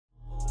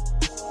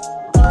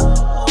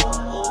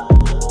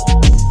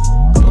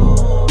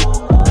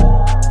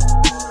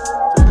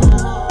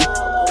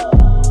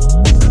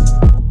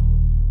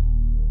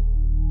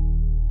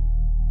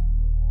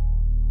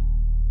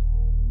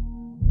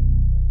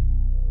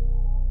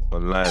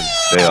online.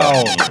 They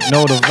are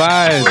know the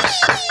vibes.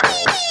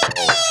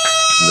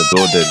 in the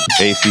building.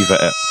 Hay fever,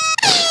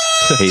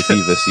 hay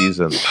fever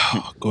season.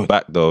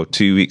 Back though,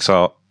 2 weeks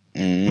out.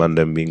 Man,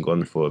 them been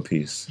gone for a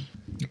piece.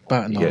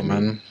 Back now,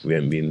 man. We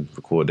ain't been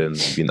recording,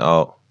 been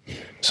out.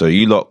 So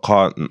you lot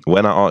can't.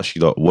 When I ask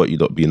you lot what you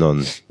lot been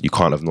on, you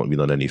can't have not been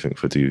on anything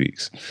for 2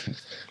 weeks.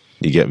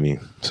 You get me?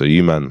 So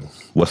you, man,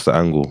 what's the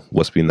angle?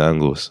 What's been the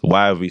angles?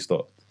 Why have we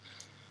stopped?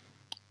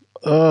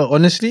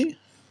 Honestly,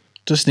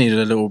 just needed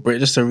a little break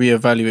just to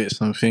reevaluate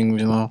some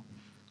things, you know.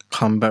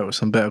 Come back with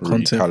some better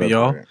content for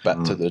y'all.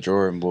 Back to the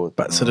drawing board.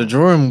 Back to the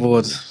drawing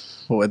board.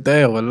 What a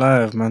day of a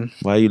life, man.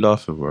 Why are you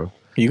laughing, bro?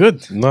 You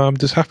good? No, I'm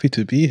just happy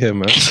to be here,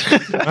 man.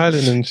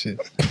 Smiling and shit.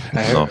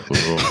 No, for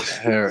real.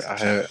 I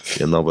hear it.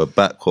 You know, we're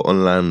back with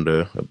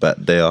Orlando. We're back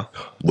there.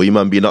 What you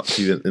man been up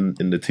to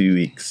in the 2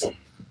 weeks?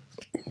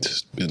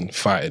 Just been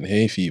fighting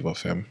hay fever,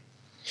 fam.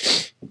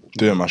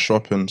 Doing my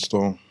shopping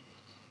still.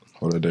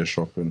 Holiday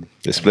shopping.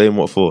 Explain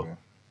what for.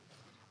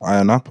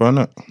 Iron Napa,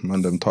 innit?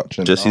 Man, them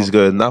touching. Jesse's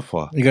going that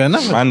far. You going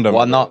that Man, them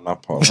Why not?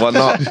 Napa. Why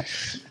not?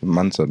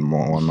 Man said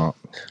more, why not?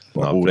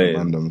 But Nah, all the playing.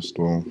 man, them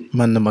still.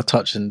 Man, them are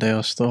touching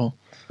there still.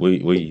 What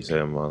you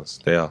saying, man?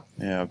 Stay out.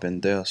 Yeah, I've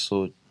been there,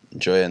 so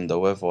enjoying the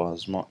weather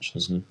as much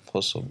as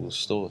possible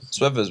still. This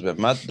weather's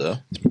been mad though.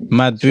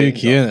 Mad bookie,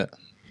 innit?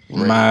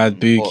 Mad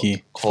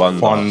bookie.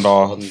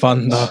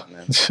 Thunder.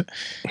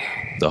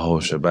 The whole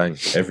shebang.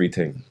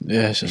 Everything.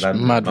 Yeah, it's just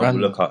Man, mad man will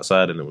random. look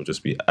outside and it will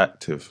just be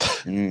active.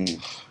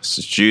 It's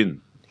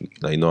June.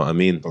 Like, you know what I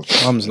mean?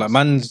 Mum's like,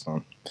 man's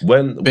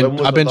When was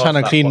I've the been trying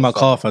to last, clean like, my hot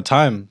car summer? for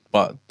time,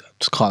 but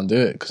just can't do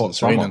it because Hot it's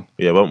summer? raining.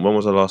 Yeah, when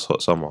was the last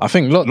hot summer? I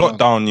think lockdown.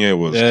 Lockdown year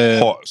was Yeah.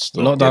 hot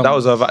still. Lockdown. Yeah, that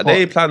was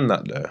they planned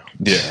that there.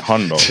 Yeah,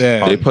 Hondo.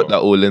 Yeah. They put that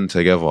all in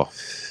together.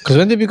 Because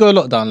when did we go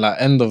lockdown? Like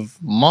end of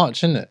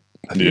March, innit?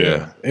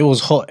 Yeah. It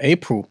was hot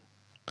April.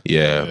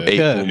 Yeah,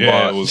 April, Yeah,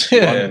 March. it was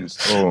Yeah. fun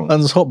still.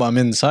 And it's hot, but I'm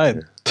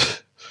inside.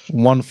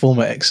 One form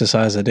of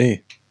exercise a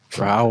day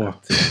for an hour.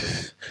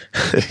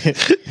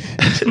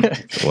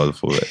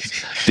 Wonderful.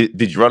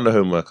 Did you run the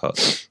home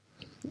workouts?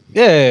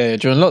 Yeah,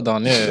 during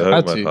lockdown, The yeah. home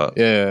Had to. workout.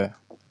 Yeah.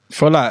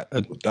 For like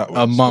That was a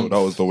still- month.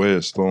 That was the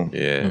way still.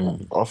 Yeah,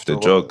 After the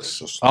a while, jogs. it's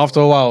just- After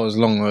a while, it was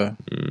long though.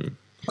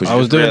 Because I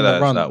was doing the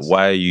realised runs. that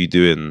why are you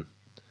doing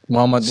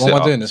What am I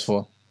Sit-ups. doing this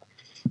for?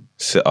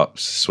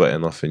 sit-ups,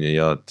 sweating off in your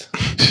yard?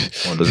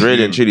 Because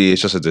really and truly,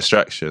 it's just a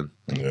distraction.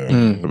 Yeah.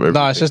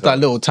 Nah, it's just that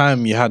little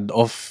time you had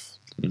off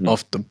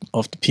the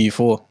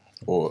P4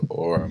 Or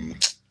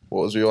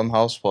what was we on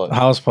house party?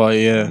 house party,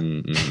 yeah,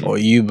 or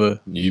Uber.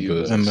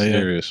 Uber's Remember, yeah.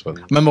 serious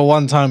one. Remember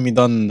one time we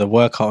done the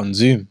workout on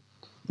Zoom.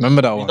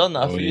 Remember that You one? done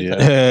that a few yeah.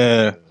 times.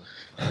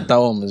 Yeah, that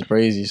one was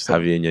crazy. Stuff.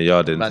 Have you in your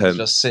yard in Man, tent?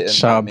 just sitting.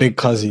 Shout out there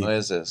Big making Cuzzy.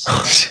 noises.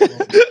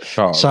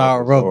 Shout out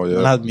Rob. Oh, yeah.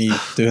 Man had me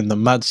doing the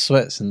mad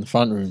sweats in the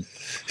front room.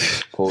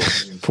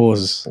 Pause.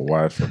 Pause.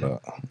 Why for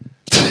that?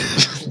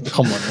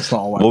 Come on, that's not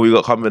a What while. we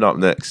got coming up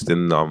next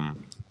in a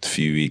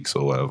few weeks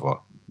or whatever?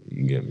 You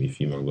can get me if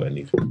you man got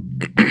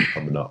anything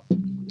coming up.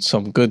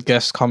 Some good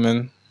guests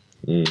coming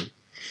Mm.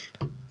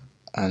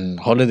 and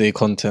holiday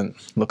content.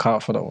 Look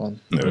out for that one.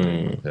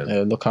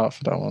 Yeah, look out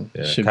for that one.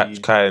 Yeah. Should Catch be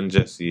Kai and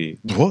Jesse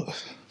What?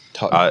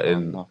 out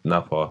in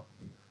Napa.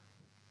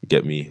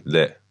 Get me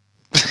lit.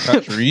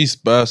 Catch Reese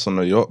burst on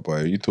the yacht,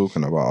 boy. You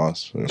talking about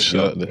us?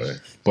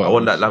 Shirtless. I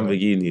want that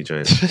Lamborghini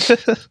joint.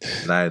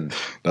 Nine.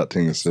 That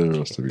thing is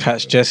serious to be.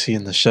 catch Jesse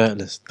in the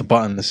shirtless, the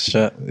buttonless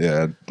shirt.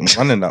 Yeah, I'm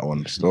running that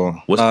one still.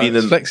 What's been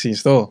It's in flexy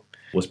still.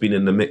 What's been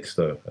in the mix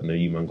though? I know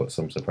you man got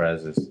some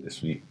surprises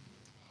this week.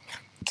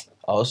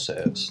 I'll say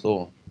it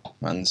still.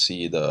 Man,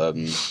 see the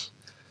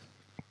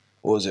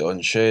what was it on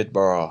Shade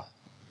Bar?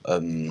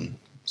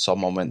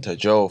 Someone went to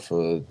jail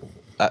for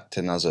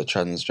acting as a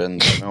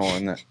transgender male,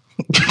 innit?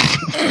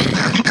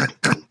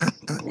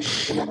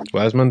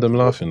 Why is man them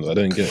laughing? I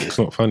don't get it. It's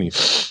not funny.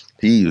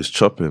 He was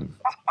chopping.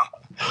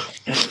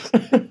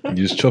 You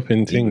just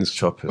chopping things.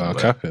 chopping, While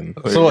man. capping.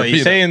 So what, you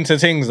saying to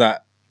things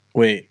that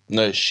wait,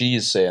 No,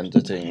 she's saying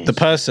the things. the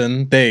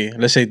person they,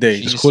 let's say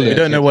they, She's we saying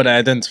don't know what they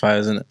identify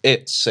as, isn't it?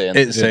 It's saying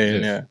It's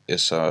saying, yeah.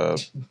 it's a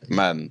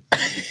man.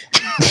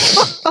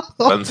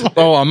 Man's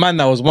Oh, a man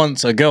that was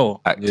once a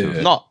girl. active.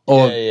 Yeah. Not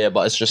Or- yeah,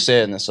 but it's just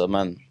saying it's a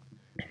man.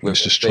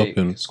 It's just Fake,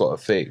 chopping. it's got a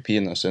fake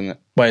penis in it.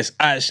 But it's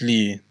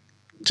actually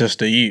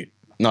just a you.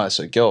 No, it's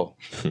a girl.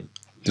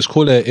 Just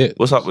call it it.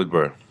 What's up with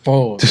bro?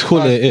 Oh, Just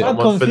call it it. I'm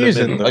Someone fill him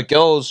confusing. in. A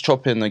girl's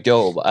chopping a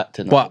girl but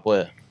acting like What?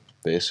 a boy.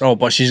 Basically, Oh,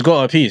 but she's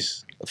got a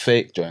piece. a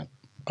fake joint.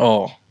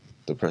 Oh,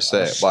 The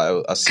prosthetic,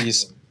 but I see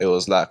it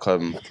was like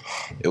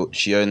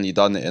she only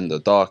done it in the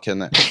dark,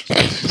 innit?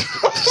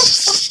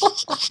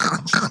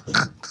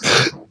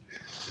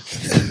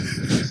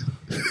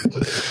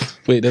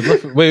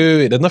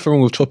 Wait, there's nothing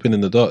wrong with chopping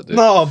in the dark. Dude.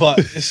 No, but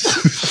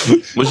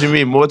it's, What do you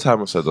mean? More time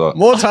was that?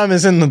 more time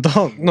is in the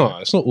dark. No,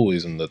 it's not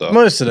always in the dark.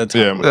 Most of the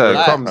time. Yeah,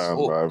 Lights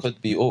come.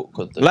 could be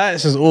awkward. though.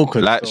 Lights is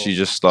awkward. Like still. you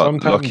just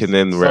start locking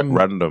in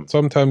random.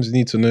 Sometimes you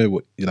need to know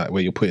what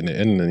where you're putting it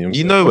in, and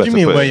You know What where do you to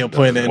mean put where it. you're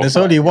putting it? And there's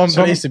only one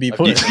place to be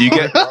put it. You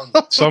get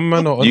some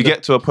man are on you the,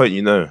 get to a point,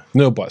 you know.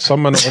 no, but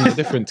some man are on a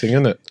different thing,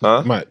 innit?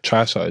 Huh? Might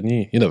try something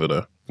new. You never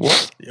know.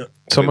 What?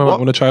 Some Wait, man what? might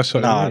want to try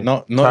something. Nah, new.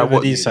 not Try over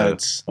what these new, though?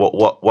 sides.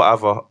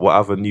 What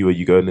other new are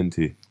you going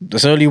into?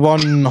 There's only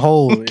one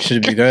hole it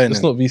should be going Let's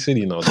in. not be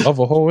silly now. The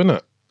other hole,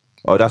 innit?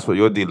 Oh, that's what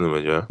you're dealing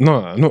with, yeah.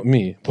 No, not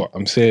me. But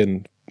I'm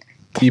saying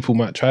people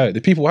might try it.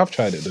 The people have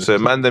tried it. Though. So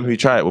man, them who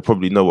try it will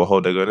probably know what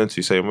hole they're going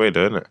into, same way,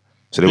 though, innit?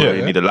 So they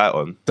wouldn't need a light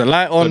on. The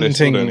light So on they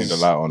still don't need things. the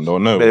light on. They'll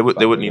know. They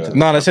wouldn't need to.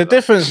 No, there's a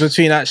difference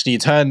between actually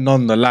turning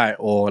on the light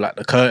or like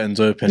the curtains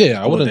open.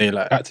 Yeah, I all wouldn't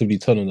daylight. actively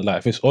turn on the light.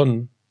 If it's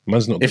on,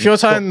 man's not. If gonna you're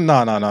stop. turning,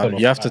 no, Turn off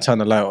you have the to light. turn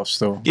the light off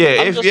still. Yeah,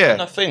 I'm if just yeah,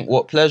 trying to think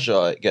what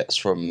pleasure it gets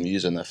from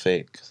using a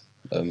fake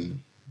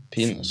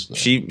penis. though.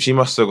 she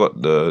must have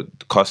got the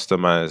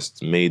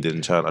customized made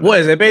in China. What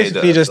is it?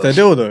 Basically just a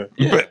dildo.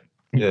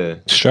 Yeah.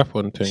 strap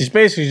on thing. She's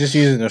basically just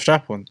using a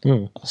strap on.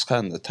 That's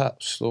kind of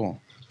taps, though.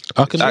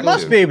 How can You Active.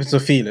 must be able to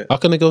feel it. how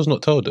can the girls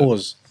not tell them?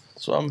 Pause.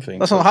 That's what I'm thinking.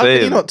 That's not. How can you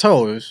saying. not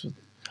tell?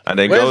 And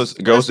then Where's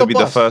girls the would be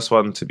the bus? first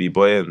one to be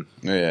boying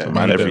Yeah, and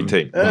Man,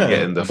 everything. Yeah.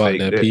 Getting the about fake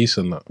their dick. piece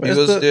and that. he Where's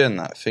was the- doing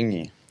that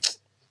thingy.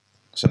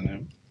 What's her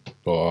name?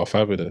 Oh,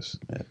 Fabulous.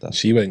 Yeah, that's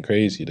She went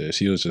crazy though.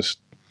 She was just.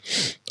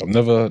 I've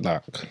never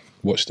like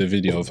watched the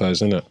video of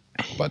hers in it,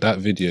 but that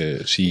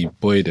video she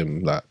buoyed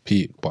him like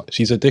Pete. But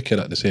she's a dickhead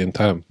at the same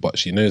time. But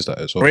she knows that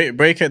as well.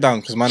 break it down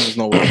because man does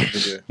not watch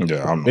the video.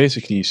 Yeah, I'm.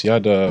 Basically, she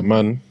had a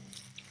man.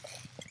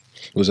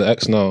 It was an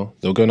ex now.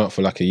 They were going out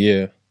for like a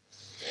year.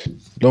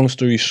 Long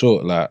story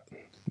short, like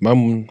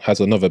mum has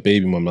another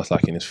baby mum that's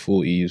like in his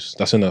 40s.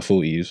 That's in her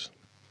 40s.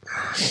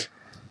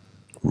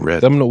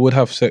 Red. Them lot would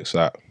have sex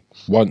like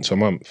once a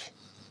month,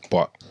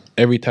 but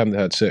every time they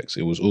had sex,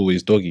 it was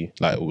always doggy.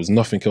 Like it was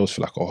nothing else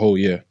for like a whole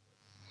year.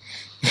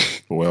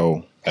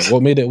 Well, And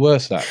what made it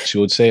worse, like she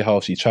would say how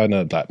she's trying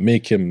to like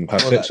make him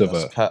have sex with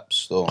her.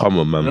 Caps, though. Come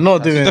on, They're man.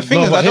 not doing. The thing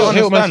No, is, but I don't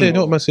hear what understand.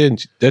 I'm saying.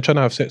 They're trying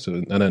to have sex with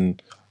him, and then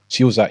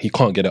she was like, he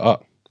can't get it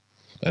up.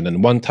 And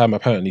then one time,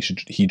 apparently,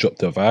 he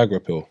dropped a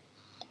Viagra pill.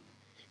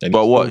 And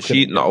But he what still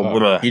she couldn't get it no,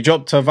 up. bruh. He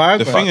dropped her Viagra.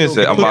 The thing is,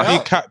 I'm that like- he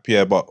cap,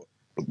 yeah, but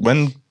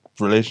when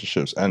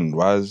relationships end,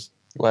 why is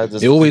Why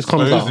does It always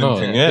comes out. exposing No,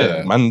 thing,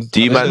 yeah, man.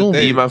 Do you man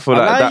feel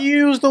like Why that?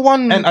 you use the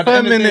one And at the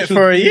end of the firming day, it she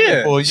for a was doing it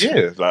year? For a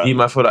year, like, You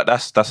man feel like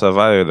that's a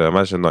violator.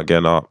 Imagine not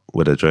getting out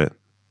with a joint.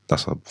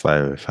 That's a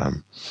violator,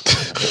 fam.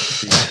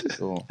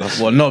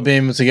 Well, not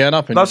being able to get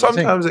up. No,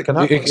 sometimes it can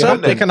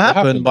happen. It can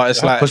happen, but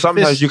it's like But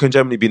sometimes this- you can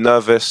generally be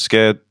nervous,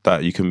 scared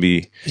that you can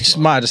be. He just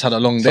might have just had a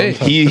long day.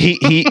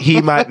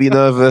 He might be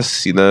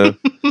nervous, you know.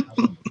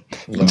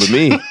 But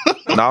me,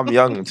 now I'm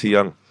young, I'm too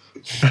young.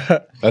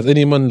 Has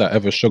any man that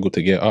ever struggled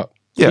to get up?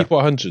 Yeah. Keep it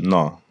 100.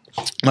 no.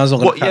 Man's not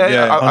gonna What, cap,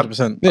 yeah, yeah, I-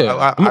 100%.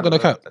 Yeah, I'm not gonna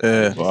cap.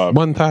 Yeah.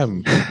 One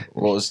time,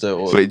 What was the?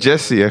 Wait,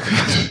 Jesse,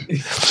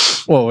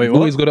 Well, wait, what?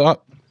 always got it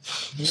up.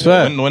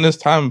 Swear. When it's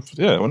time,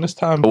 yeah, when it's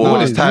time,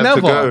 when it's time to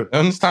never. go.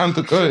 when it's time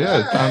to go, yeah.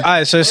 It's time.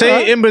 Alright, so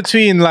say in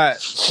between like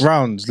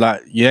rounds,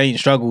 like you ain't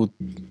struggled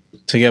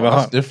to get back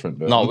That's up. different.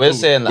 Though. No, we're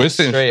saying like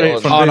straight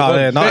on. Oh no,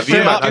 yeah, no, Have you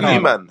straight up,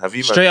 man? no. Have you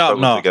man? Straight up,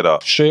 struggled no. to get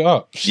up. Straight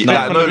up. Yeah, Like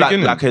like, from no, the like,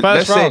 beginning. like,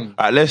 First round.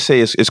 let's say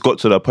it's got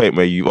to the point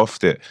where you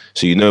offed it,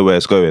 so you know where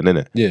it's going,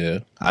 innit? Yeah.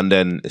 And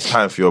then it's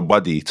time for your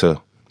body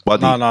to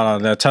body.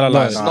 No, tell a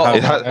lie. it's no, not-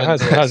 It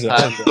has- it has.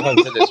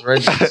 Until it's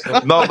ready. So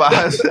No, but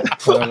has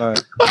tell a lie.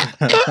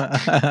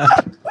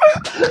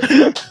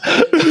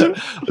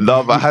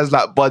 no, but has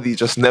that body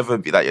just never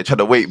be like you're trying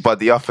to wake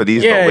body up and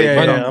he's Yeah, not waking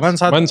yeah, up. yeah. Man's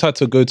had Man's had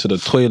to go to the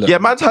toilet. Yeah,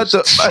 man's had to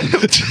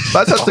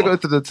go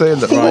to the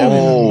toilet. Right,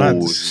 Oh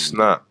man's-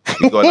 snap!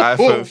 You got an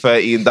iPhone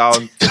 13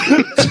 down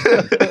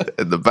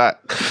in the back.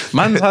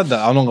 man's had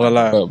that. I'm not gonna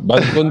lie.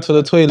 Man's gone to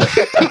the toilet.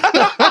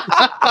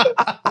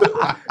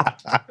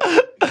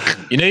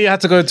 You know, you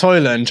had to go to the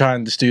toilet and try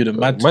and just do the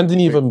mad. Man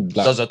didn't even.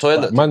 Like, Does a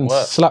toilet Man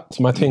work? slapped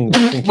my thing.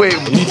 Wait, you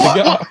need to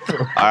get up.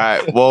 all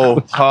right.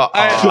 Whoa,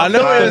 I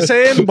know what you're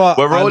saying, but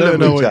We're I rolling don't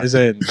know with what that.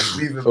 you're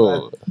saying.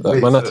 Oh,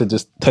 like, man had to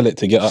just tell it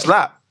to get up.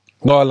 slap.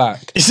 No, like,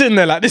 You're sitting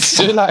there like this.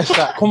 like,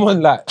 come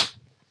on, like,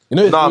 you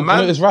know, Nah, you man.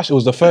 know, it's rash. It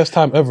was the first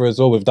time ever as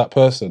well with that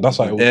person. That's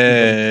why it was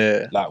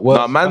Yeah. like, worse.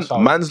 No,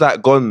 man's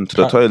like gone to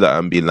the toilet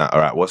and been like, all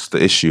right, what's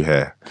the issue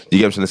here? You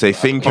get what I'm trying to say?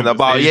 Thinking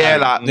about,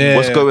 Yeah.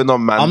 what's going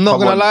on, man? I'm not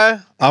Come gonna on. lie.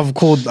 I've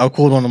called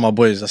one of my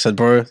boys. I said,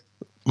 bro,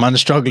 man's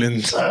struggling.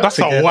 That's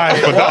a wife.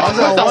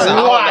 That's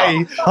a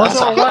wife. That's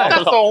a wife.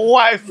 That's a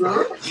wife.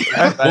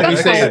 What we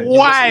saying?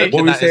 Why?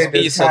 What we saying?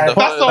 Piece on the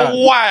That's a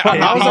wife.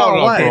 How's that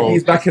a wife?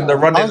 He's back in the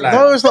running line.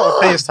 No, it's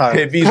not a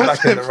FaceTime. He's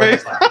back in the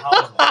running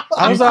line.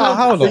 How's that?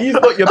 How long?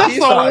 You've got your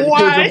piece out. You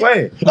pulled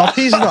away. My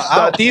piece is not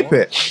Nah, out. deep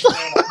it.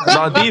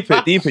 Nah, deep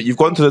it. You've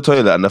gone to the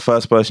toilet and the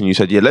first person you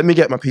said, yeah, let me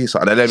get my piece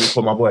out and then let me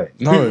call my boy.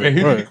 No, Who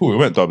did bro. you call? We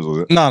went dubs, was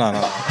it? No.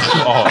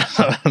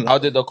 How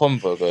did the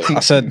convo go? I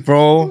said,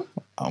 bro,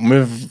 I'm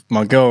with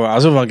my girl. I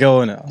was with my girl,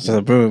 innit? I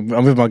said, bro,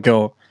 I'm with my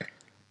girl.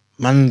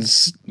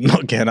 Man's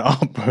not getting it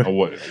up, bro. Or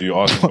what? You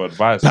asking for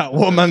advice? Like,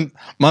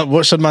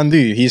 what should man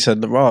do? He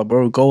said, right,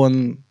 bro, go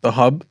on the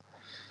hub.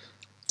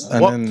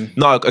 And What? then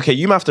No, okay,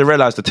 you have to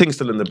realise the thing's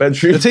still in the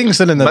bedroom. the thing's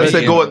still in the Man bed.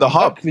 said go on the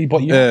hub.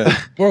 But Yeah.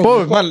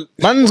 Bro,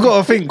 man's got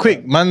to think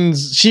quick.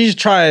 She's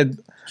tried.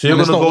 So you're and going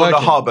it's to not go on the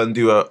working. hub and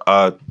do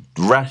a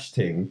rash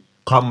thing,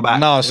 come back.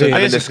 No, so and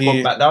then just basically,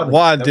 come back down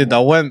what I again. did, I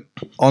went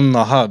on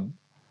the hub,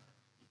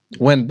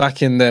 went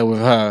back in there with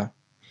her,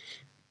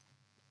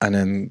 and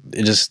then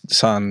it just,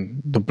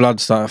 the blood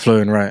started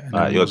flowing right. And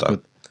then You're it was done.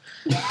 good.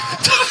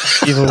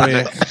 Either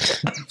way.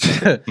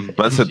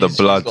 Man said the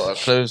blood. Got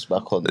her clothes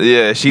back on.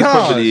 Yeah, she's Nah,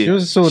 probably. she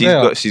was still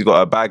there. She's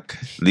got a bag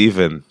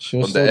leaving. She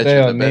was On the still edge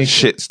there, of the bed. naked.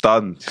 Shit's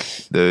done.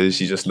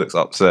 She just looks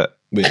upset.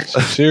 Wait,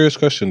 serious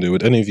question, though.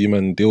 Would any of you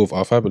men deal with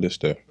our Fabolous,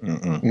 though?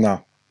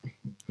 No.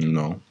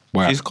 No.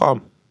 Why? She's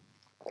calm.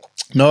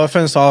 No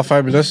offense to our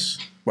Fabulous,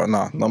 but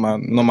nah, not my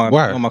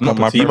Why? cup Not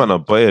my of tea. You man are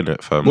boying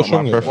it, fam. What's my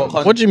wrong with her?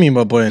 preference. What do you mean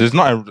by boy? There's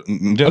not. I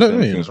don't know.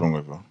 Anything's wrong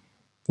with her.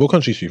 What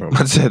country is she from?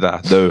 Man said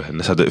that. No,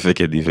 and I don't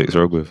think anything's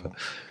wrong with her.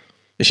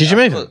 Is she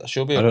Jamaican?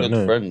 She'll be I a don't good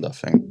know. friend, I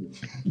think.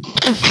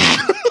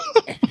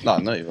 No,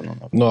 not even on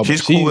that. No, but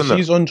She's cool, innit?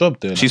 she's on job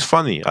there. She's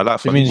funny. I like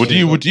funny. means- Would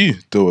you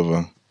deal with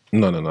her?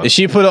 No. If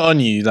she put it on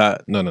you,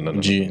 like, No.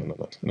 G.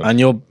 No. and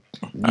you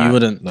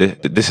wouldn't.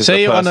 This is Say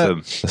the you're on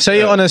person. say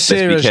you're on a be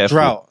serious careful.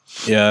 drought,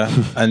 yeah,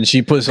 and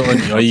she puts it on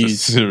you. Are you?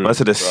 Man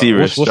said a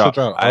serious What's the drought.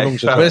 drought? How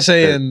long's the fam, We're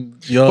saying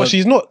you're. But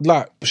she's not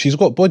like she's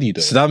got body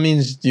though. So that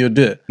means you'll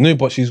do it. No,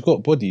 but she's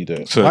got body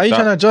though. So Why are you that-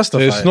 trying to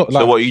justify? It's it? not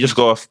like So what? You just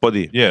go off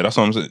body. Yeah, that's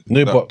what I'm saying.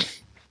 no, That- but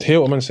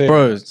hear what I'm saying,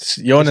 Bro,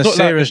 you're on a It's not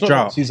like- serious it's not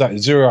like drought. she's like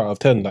 0 out of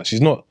 10. Like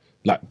she's not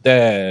like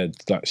dead.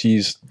 Like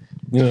she's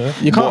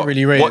You can't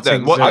really rate What it. then?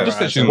 to What? zero I just out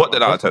said of she's 10. what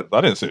then out of 10?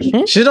 I didn't say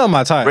she. She's not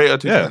my type. Rate her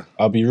to Yeah. 10.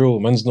 I'll be real.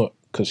 Man's not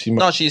because she.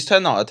 No, she's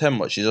 10 out of 10,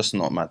 but she's just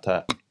not my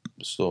type.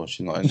 So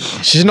she's not into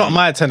it. She's not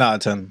my 10 out of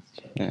 10.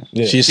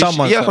 Yeah. She's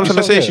someone. Yeah, I'm trying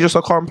to say Yeah. she's just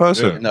a calm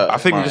person. Yeah. No, I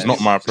think my- it's It's not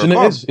my Do you know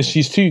preference. what it is?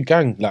 She's too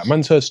gang. Like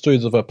man's heard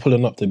stories of her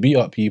pulling up to beat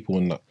up people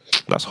and that.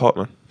 That's hot,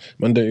 man.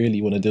 Man don't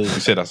really want to deal You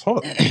with. say that's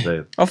hot.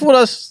 I thought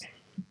that's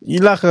you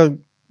like a.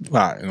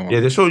 Right, you know.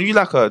 Yeah, they show you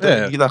like a.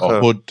 Yeah. You like A a.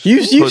 hood.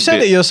 You Hood said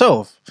bit. it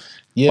yourself.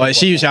 Yeah, But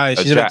she's a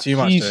bit jack. too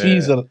much.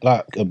 she's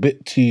a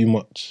bit too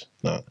much.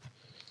 Nah,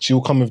 she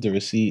will come with the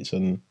receipts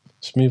and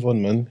smooth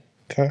on, man.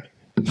 Okay.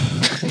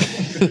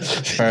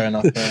 Fair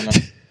enough.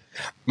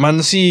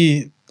 Man,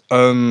 see,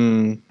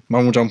 man,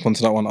 we'll jump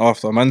onto that one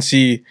after. Man,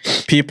 see,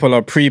 people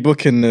are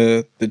pre-booking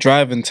the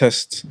driving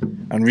tests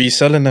and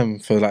reselling them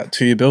for like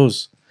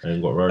 $2. I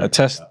ain't got A road.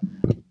 test.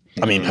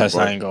 I mean,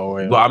 personally, I ain't go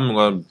away. But I'm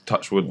gonna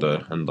touch wood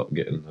though. End up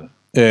getting the.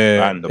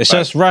 Yeah, and the it's bag.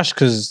 just rash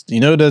because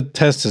you know the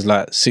test is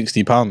like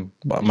 £60,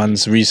 but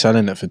man's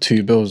reselling it for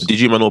 $2. Did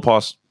you man all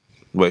pass?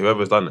 Wait,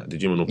 whoever's done it,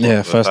 did you man all pass?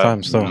 Yeah, first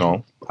time still.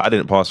 No, I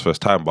didn't pass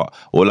first time, but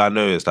all I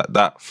know is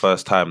that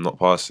first time not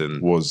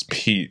passing, was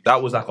Pete.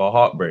 that was like a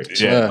heartbreak.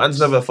 Yeah.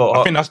 Man's never felt.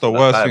 I think that's the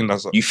worst thing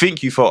that's- You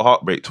think you felt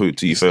heartbreak till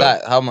you feel.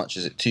 That, how much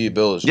is it?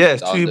 $2? Yeah,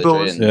 it's down $2. the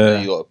drain,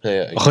 Yeah. You got to pay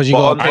it. Because you But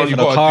got on to top pay you for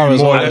the gotta car do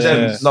as more well. And than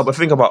then, yeah. no, but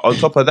think about on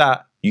top of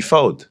that, you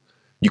failed.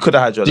 You could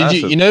have had your Did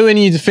license. you know when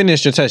you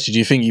finished your test, did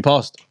you think you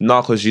passed? No,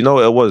 because you know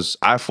what it was.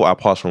 I thought I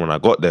passed from when I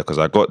got there because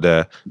I got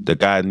there. The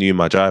guy knew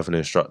my driving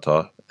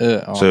instructor.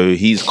 Yeah. So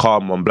he's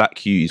calm on Black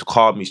Hue. He's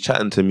calm. He's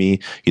chatting to me.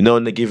 You know,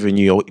 and they're giving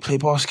you, you play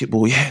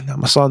basketball. Yeah, nah,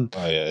 my son.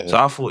 Oh yeah. So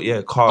I thought,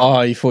 yeah, calm.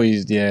 Oh, you thought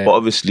he's, yeah. But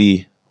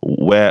obviously,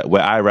 where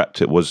I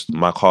wrapped it was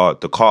my car.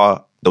 The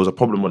car, there was a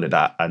problem on it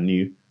that I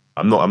knew.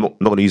 I'm not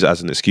going to use it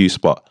as an excuse,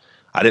 but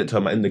I didn't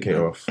turn my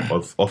indicator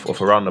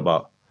off a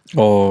roundabout. It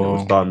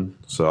was Oh, done.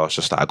 So I was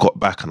just like, I got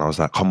back and I was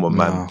like, come on,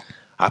 Nah. man.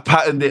 I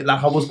patterned it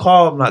like I was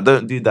calm. Like,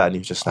 don't do that. And he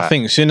was just like, I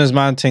think as soon as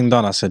man thing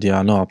done, I said, yeah,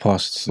 I know I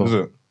passed. So. Is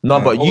it? no,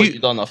 but Oh, you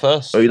done that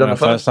first? Oh, you done Yeah, the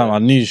first time, I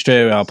knew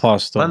straight away I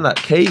passed. So. Man, like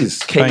K's.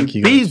 Thank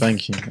you, guys,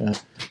 thank you. Yeah.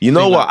 You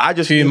know think, what? like, I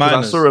just two knew 'cause I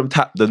minors. saw him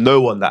tap the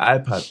no on the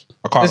iPad.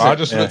 I can't. Is I it?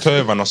 just Yeah. looked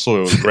over and I saw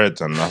it was red,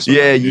 and that's what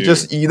Yeah, I you knew.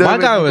 just you know. My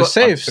when guy you was got-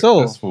 safe still.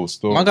 Successful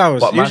still. My guy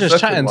was, But he was my just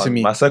second chatting one, to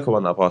me. My second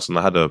one that I passed, and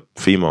I had a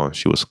female. And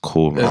she was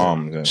cool, man.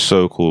 Calm, yeah.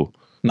 So cool.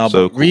 No,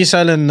 So but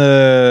reselling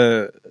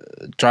the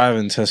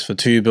driving test for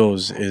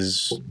 $2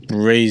 is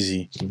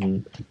crazy.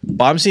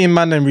 But I'm seeing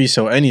man then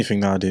resell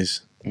anything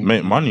nowadays.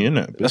 Make money,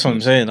 innit? That's what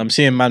I'm saying. I'm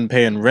seeing man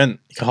paying rent,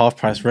 half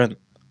price rent.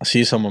 I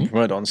see someone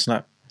promote it on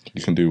Snap.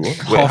 You can do what?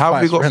 Wait, Half how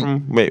have we price got rent.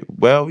 from? Wait,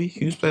 where are we?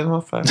 Who's playing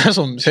half price? That's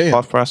what I'm saying.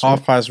 Half price Half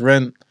rent. price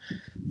rent.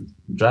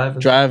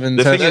 Driving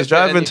The test. thing is,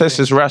 driving test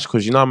is rash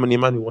because you know how many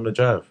man you want to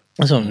drive.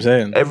 That's what I'm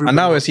saying. Everybody And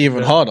now wants it's to even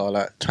drive. harder,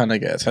 like trying to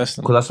get a test.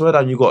 Because I swear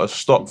that you got to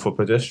stop for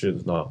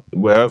pedestrians now,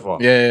 wherever.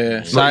 Yeah.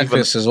 It's not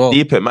Cyclists even- as well.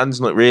 Deep it, man's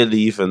not really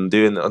even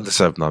doing it under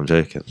 7. No, I'm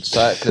joking.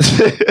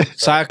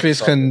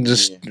 Cyclists can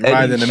just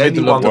ride in the middle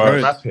anyone of the can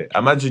road. wrap it.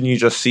 Imagine you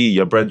just see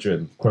your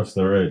brethren cross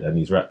the road and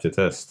he's wrapped your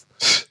test.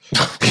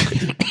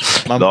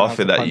 Man,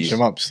 laughing I'd at punch you.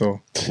 him up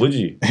still. Would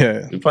you?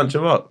 Yeah. You punch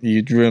him up?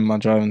 You'd ruin my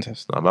driving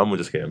test. Nah, man will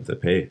just get him to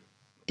pay.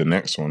 The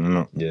next one,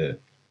 innit? Yeah.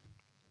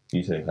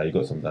 You saying how you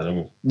got some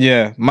animal?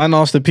 Yeah, man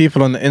asked the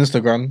people on the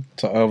Instagram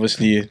to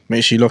obviously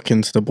make sure you look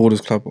into the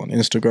Borders Club on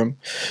Instagram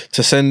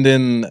to send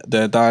in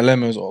their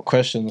dilemmas or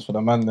questions for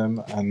the man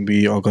them, and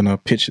we are gonna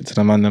pitch it to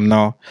the man them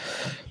now.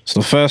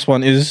 So the first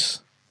one is,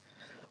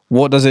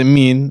 what does it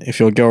mean if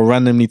your girl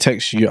randomly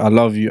texts you "I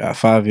love you" at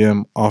 5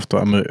 a.m. after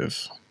a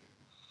motive?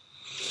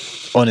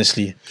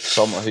 Honestly,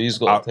 Someone who's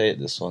got to take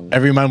this one.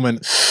 every man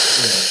went.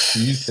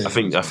 I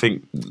think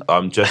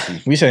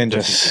Jesse. We saying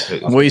Jesse just. can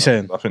take What are you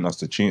saying? I think that's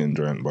the cheating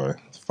joint, boy.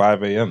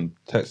 5 a.m.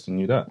 texting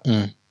you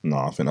that. No,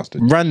 I think that's the.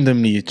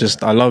 Randomly,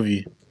 just "I love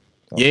you."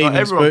 You ain't even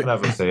Everyone spoke- can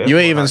have a say. You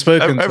ain't even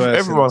spoken to her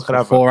Everyone since can for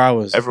have 4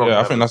 hours. Everyone Yeah,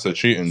 I can think have that's a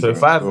cheating So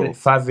joint.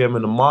 5 a.m.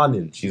 in the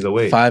morning, she's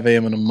away. 5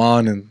 a.m. in the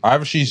morning.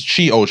 Either she's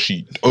cheat or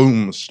she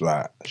almost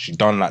like she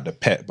done like the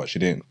pet, but she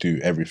didn't do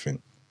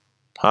everything.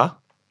 Huh?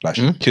 Like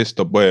she kissed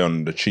the boy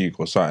on the cheek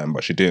or something,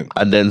 but she didn't.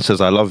 And then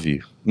says I love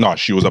you. No,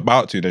 she was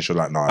about to. Then she was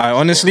like, "Nah."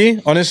 Honestly,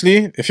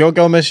 if your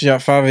girl messages you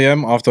at 5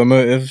 a.m. after a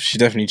motive, she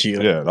definitely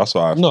cheated. Yeah, that's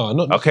what I. No,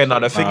 not. Okay, now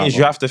the thing is,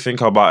 you have to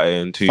think about it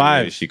in 2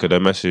 5. ways. She could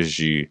have messaged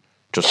you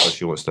just because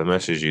she wants to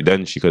message you.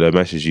 Then she could have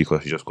messaged you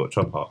because she just got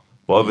chop out.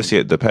 But obviously,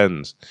 it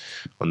depends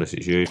on the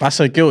situation. That's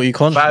a guilty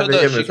conscience. 5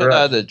 a.m. She is could right.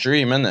 have had a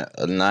dream, innit?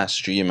 A nice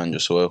dream and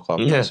just woke up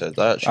Yeah. and said,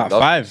 I actually At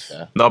love 5. you.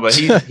 Yeah. No, but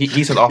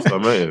he said after a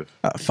motive.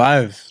 At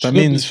 5. That She could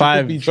means be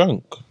 5.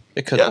 drunk.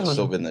 It could have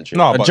still been a dream.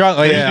 No, A but drunk,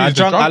 oh they yeah, a use the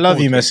drunk I love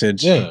you call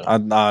message.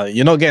 Yeah.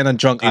 You're not getting a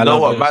drunk You I know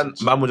love what,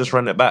 you. man will just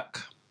run it back.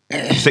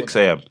 6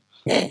 a.m.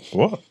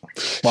 What?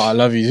 But I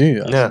love you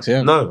too. at Yeah. 6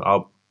 a.m. No,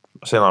 I'm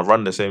saying I'll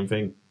run the same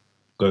thing.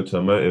 Go to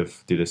a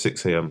motive, do the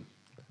 6 a.m.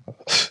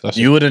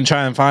 You wouldn't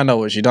try and find out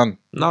what she done.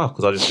 No,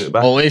 because I'll just do it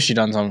back. Or if she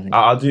done something.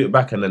 I'll do it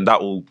back and then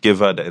that will give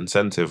her the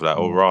incentive, like,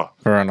 oh, rah.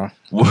 Fair enough.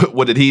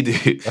 What did he do?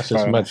 That's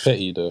just mad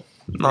petty, though.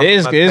 No, It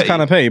is mad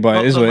kind of petty, but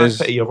Not- it is not what it mad is.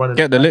 petty, you're running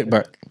Get it the back. lick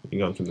back. You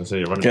know what I'm trying to say?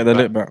 You're running Get it the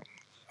back. lick back.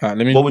 Alright,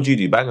 let me. What would you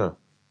do? Bang her?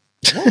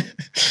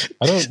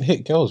 I don't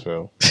hit girls,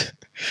 bro.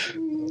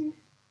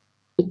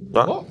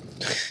 Huh?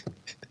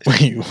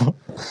 Wait, what?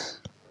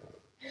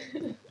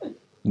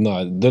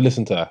 No, don't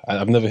listen to her.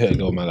 I've never hit a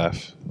girl in my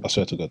life. I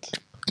swear to God.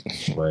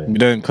 We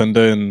don't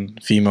condone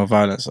female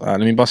violence. Alright,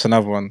 let me bust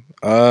another one.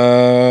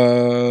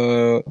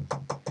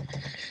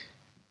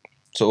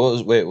 So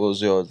what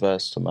was your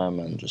advice to my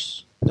man?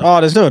 Just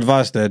There's no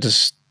advice there.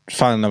 Just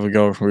find another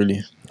girl,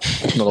 really.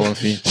 Not the one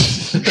for you.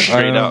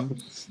 Straight up.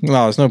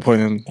 No, there's no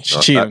point in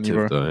cheating on you,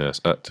 bro. Though, yeah,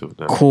 it's active.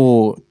 Though.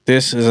 Cool.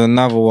 This is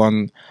another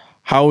one.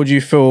 How would you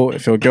feel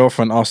if your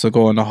girlfriend asked to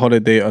go on a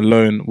holiday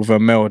alone with a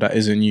male that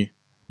isn't you?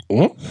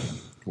 What?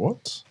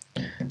 What?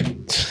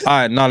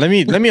 Alright, now let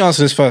me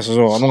answer this first as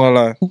well. I'm not gonna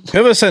lie.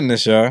 Whoever sent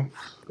this, yeah?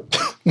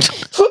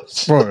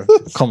 Bro,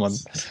 come on.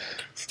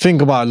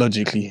 Think about it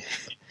logically.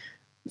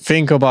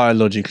 Think about it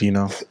logically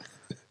now.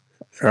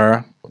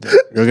 Your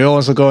girl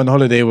wants to go on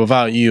holiday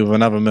without you with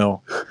another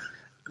male.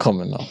 Come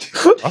on now.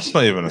 That's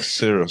not even a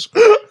serious.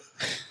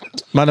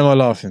 Man, am I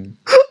laughing?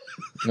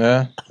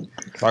 Yeah.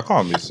 I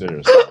can't be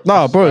serious.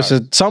 No, bro. So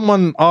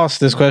someone asked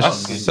this question.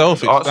 That's Asking you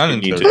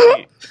self-explanatory. to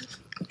cheat.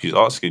 She's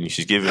asking you.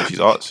 She's giving. She's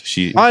asked.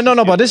 I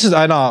no, but this is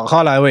I know.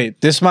 Can't lie. Wait,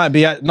 this might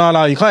be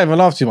no. You can't even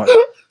laugh too much.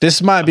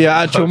 This might be an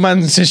actual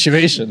man's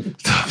situation.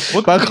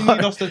 What But I do you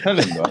can't- need us to tell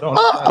him? Though? I don't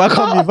understand. I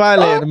can't be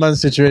violating the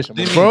man's situation,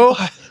 bro.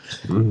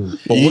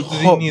 But what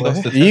does he need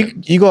us to tell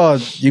him?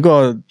 You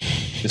gotta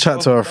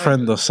chat to a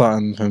friend or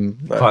something.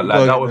 And But,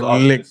 like, that was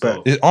asking lick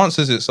back. yourself. It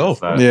answers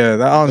itself. Like, Yeah,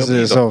 that answers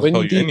itself. When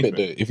tell you you deep it,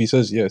 anything. though, if he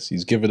says yes,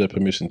 he's given her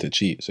permission to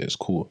cheat, so it's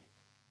cool.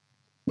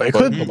 But it But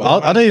could. you- I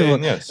don't saying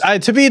even. yes.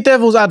 To be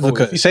devil's if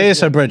advocate, he say says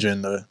it's her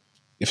brethren though.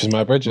 If it's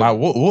my brethren, Like,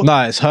 what?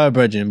 Nah, it's her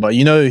brethren, but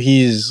you know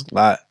he's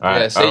like.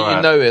 Alright, yeah, say alright.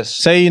 you know it's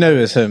Say you know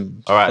it's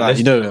him. All right, Like, let's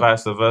you do know him.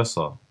 vice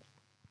versa.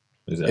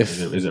 Is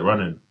If- it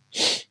running?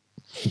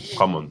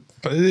 Come on.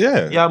 But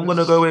yeah, Yeah, I'm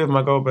gonna go away with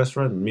my girl best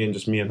friend. Me and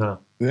her.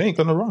 they ain't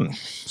gonna run.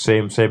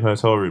 Same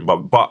hotel room,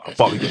 but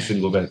we got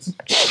single beds.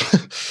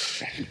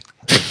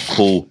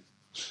 Cool.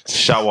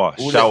 Shower.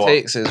 all it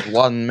takes is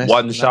one message.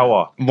 One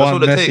shower. That's One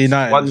all it messy takes.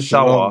 night. One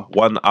shower,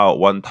 one out,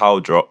 one towel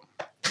drop.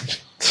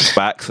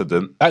 By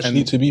accident.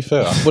 actually, to be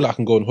fair, I feel like I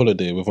can go on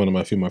holiday with one of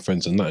my female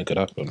friends and nothing could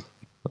happen.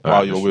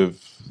 While you're with,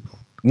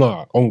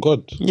 Nah, on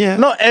God. Yeah.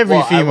 Not every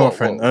What, female what,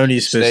 friend, what, only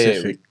stay-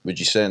 specific. Would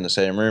you stay in the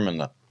same room and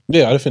that?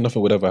 Yeah, I don't think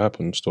nothing would ever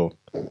happen still.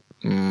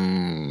 You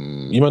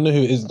might know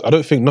who it is. I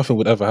don't think nothing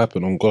would ever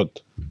happen on God.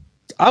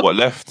 What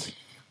left?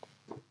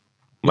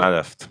 My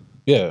left.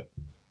 Yeah,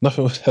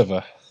 nothing would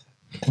ever.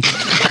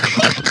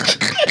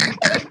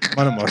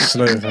 One of my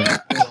slow man.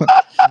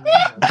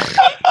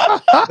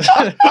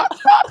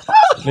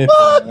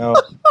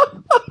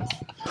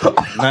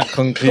 That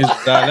concludes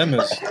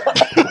dilemmas.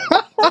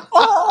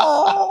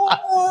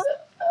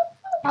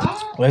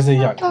 Where's the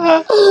yak?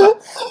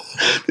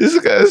 This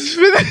guy's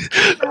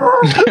finished.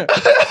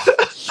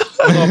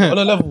 On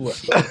a level,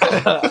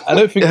 I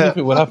don't think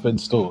anything would happen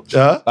still.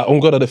 Yeah. Like, on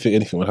God, I don't think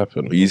anything would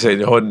happen. You saying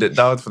you're holding it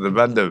down for the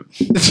random?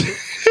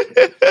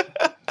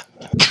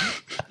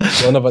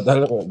 So another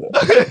dilemma.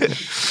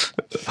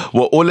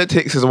 Well, all it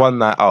takes is one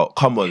night out.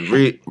 Come on,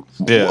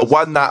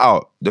 one night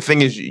out. The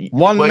thing is,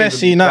 One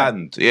messy night.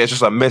 planned. Yeah, it's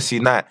just a messy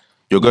night.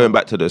 You're going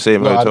back to the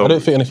same No, I hotel.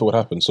 don't think anything would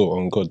happen. So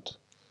on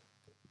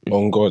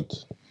God.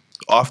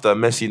 After a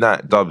messy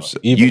night, Dubs,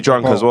 Even- you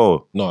drunk as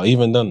well. No,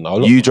 even then.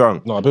 You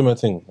drunk. No, big man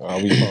thing.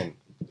 We calm.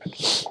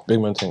 Big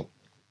man thing.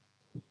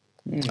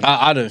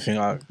 I don't think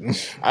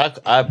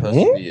I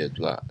personally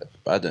like.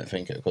 I don't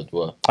think it could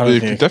work. I don't You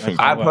think could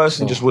definitely. I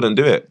personally just wouldn't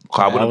do it.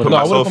 'Cause I wouldn't put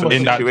wouldn't- myself I wouldn't in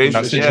put that In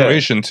that situation.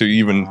 situation to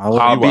even. I'll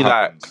see be what like,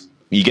 happens.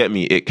 you get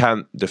me? It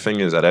can't. The thing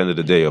is, at the end of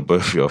the day,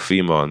 you're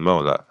female and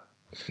male. Like,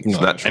 it's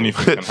natural.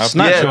 anything can happen. It's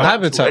natural Yeah,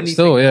 habitat anything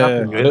still, can yeah.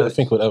 happen, I don't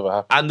think it would ever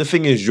happen. And the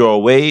thing is, you're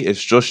away.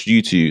 It's just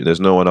you two. There's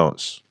no one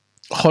else.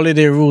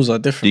 holiday rules are You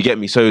different. get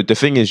me? So the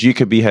thing is, you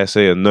could be here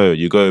saying no.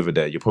 You go over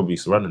there. You're probably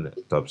running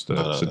it, Dubs.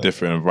 Though. It's a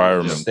different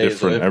environment, Stays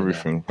different over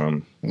everything,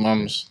 fam.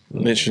 Mums,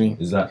 literally.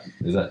 Is that?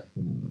 Let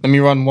me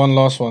run one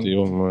last one.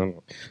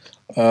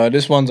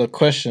 This one's a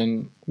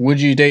question. Would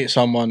you date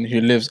someone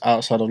who lives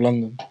outside of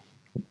London?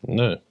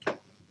 No.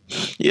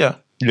 Yeah.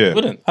 Yeah.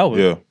 Wouldn't. I would.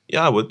 Yeah.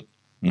 Yeah, I would.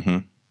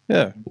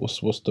 Yeah. What's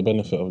the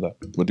benefit of that?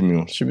 What do you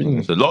mean? Should be.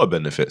 There's a lot of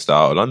benefits that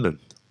are out of London.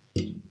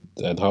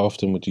 And how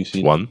often would you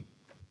see? One.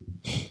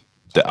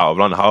 They're out of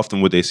London. How often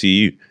would they see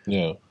you?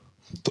 Yeah.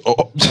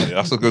 Oh, yeah,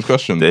 that's a good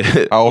question. They-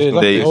 How often?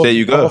 Yeah, There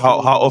you go.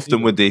 How How often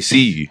often would they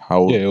see you?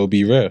 How? Yeah, it will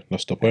be rare.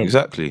 That's the point.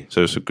 Exactly.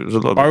 So it's a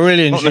lot. But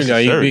really and Not truly,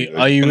 necessarily.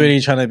 are you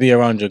really trying to be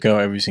around your girl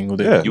every single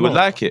day? Yeah. You would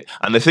like it.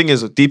 And the thing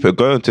is, deeper,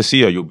 going to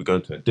see her, you'll be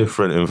going to a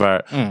different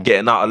environment.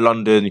 Getting out of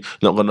London, you're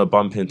not going to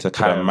bump into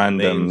Karen man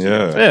them, names.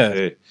 yeah.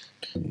 Yeah.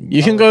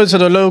 You can go to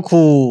the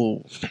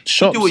local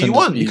shops. Do what you and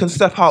want. just You be- can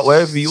step out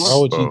wherever you want. How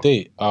would bro. you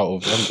date out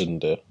of London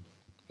there?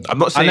 I'm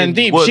not saying And then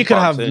deep, you would, she could but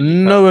I'm have saying you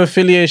no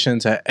affiliation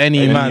to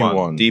any man.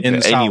 Anyone. Deep in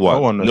the South.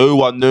 anyone. No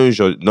one knows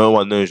your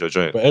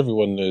joint. But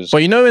everyone knows.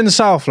 But you know, in the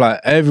South,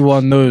 like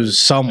everyone knows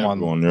someone.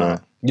 Everyone, yeah.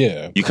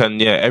 yeah. You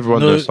can,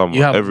 everyone No, knows someone.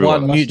 you have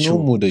Everyone. one That's mutual.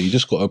 normal though. You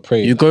just gotta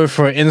pray. You go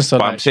for an Insta,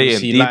 But I'm like, you saying,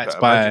 see deep, lights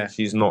by. imagine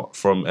she's not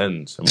from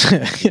ends.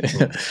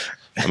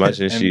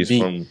 Imagine she's MB.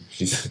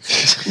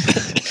 from.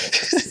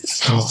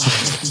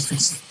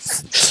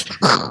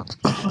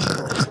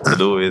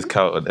 I'd always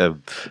count on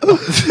them.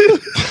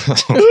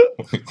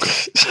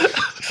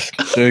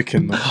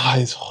 Joking, man. Ah,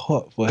 it's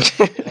hot, boy.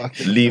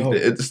 Leave the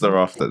Insta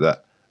after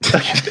that.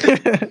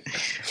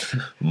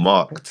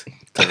 Marked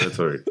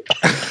territory.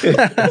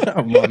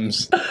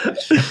 Mums.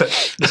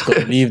 Just got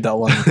to leave that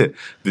one.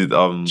 Did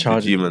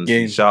Charge you man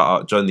game. shout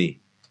out Johnny?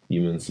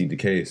 You man see the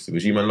case?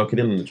 Was you man locking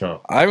in on the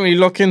chart? I didn't really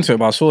look into it,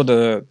 but I saw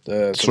the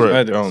Sorry,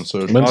 Reddit. down,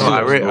 sorry. Man,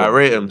 I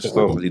rate him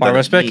still. He I done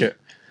respect neat. it.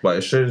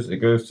 But it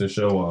goes to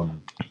show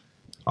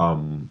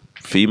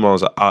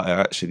females are out here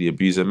actually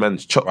abusing men.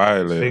 Chop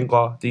Violent.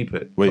 finger deep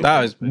it. Wait.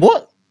 That is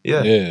what?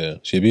 Yeah. Yeah,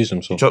 she abused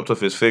himself. Chopped off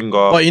his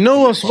finger. But you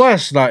know what's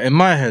worse? Like in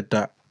my head,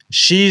 that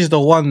she's the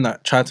one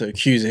that tried to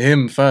accuse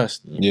him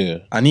first, Yeah.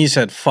 and he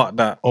said, "Fuck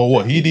that." Oh,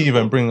 what? He didn't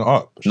even bring it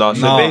up. No,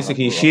 so Nah.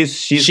 basically she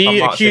She come out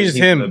saying accused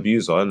he's him. an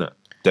abuser, innit?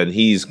 Then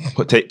he's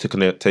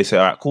to say,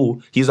 all right,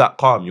 cool. He's like,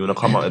 calm. You want to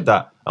come out of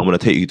that? I'm gonna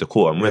take you to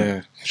court and win.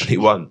 Yeah. He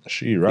won.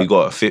 She right. He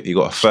got a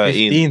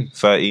 13.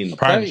 13.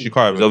 Apparently, she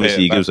can't even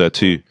Obviously, he pay it gives her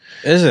 2.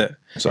 Is it?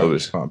 So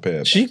obviously, can't pay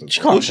it. She back.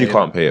 can't. she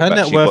can't pay it Her back.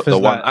 net She worth got the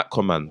is one like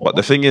Aquaman. But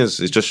the thing is,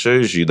 it just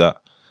shows you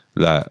that,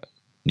 like,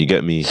 you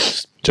get me.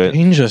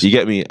 dangerous. You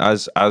get me.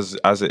 As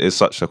it is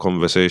such a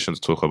conversation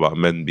to talk about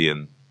men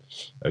being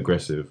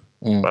aggressive,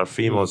 but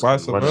females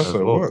Vice can run it as versa,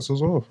 it well. works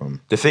as well,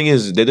 fam. The thing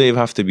is, they don't even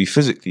have to be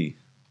physically.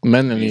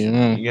 mentally.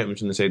 You get me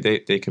trying to say?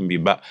 They can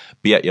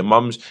be at your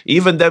mum's.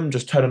 Even them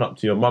just turning up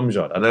to your mum's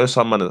yard. I know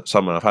someone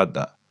have had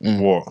that.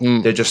 What?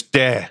 They're just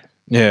there.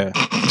 Yeah.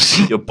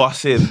 You're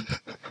bussing.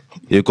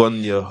 You're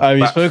gone. You're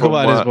We back spoke from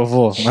about work, this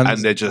before. and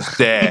they're just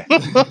there.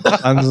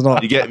 Man's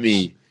not. You get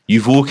me?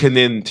 You've walking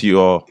into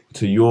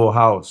your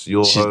house.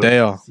 Your She's home.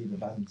 there.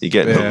 You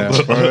get me?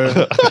 Yeah,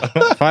 bro.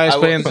 If I I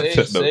explain,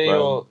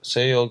 would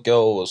say your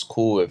girl was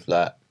cool with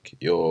like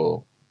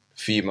your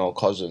female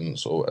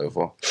cousins or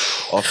whatever.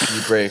 After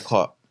you break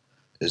up,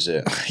 is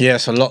it? yeah,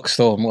 it's a lock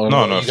still. No, You're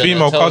gonna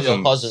female tell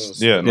your cousins.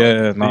 cousins. Yeah, no.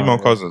 Yeah, no. Female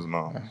cousins,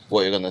 no.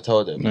 What you're gonna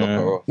tell them? Lock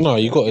her off. No,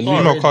 you got to leave.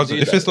 Female really cousins.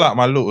 do If that. it's like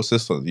my little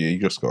sister, yeah, you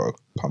just gotta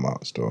come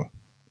out still.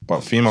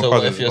 But female So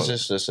what cousins. if your no.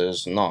 sister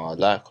says, "No, I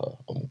like her.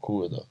 I'm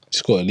cool with her."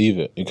 Just got to leave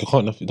it. You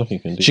can't. Nothing you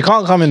can do. She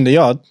can't come in the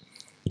yard.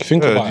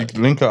 Think Yeah, about you it.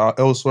 can link it out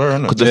elsewhere,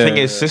 innit? Because the thing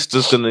Yeah. is,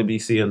 sister's gonna be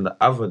seeing the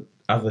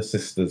other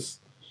sisters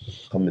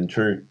coming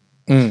true.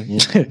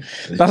 That's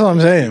what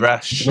I'm saying.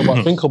 Rash. No,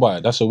 but think about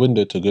it. That's a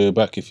window to go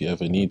back if you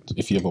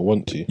ever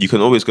want to. You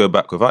can always go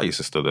back without your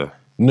sister there.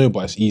 No,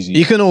 but it's easy.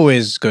 You can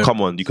always go.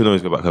 Come on, you can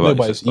always go back without no, your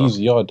but it's sister.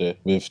 easy, are there?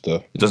 With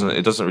the It doesn't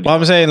really. But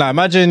I'm saying, like,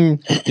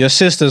 imagine your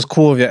sister's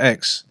cool with your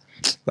ex.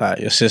 Like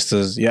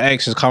your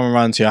ex is coming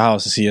around to your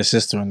house to see your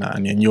sister and that,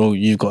 and then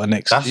you've got an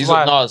ex. That's She's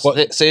why. no,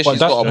 say she's that's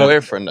got a her-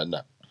 boyfriend and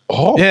that.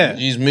 oh Yeah.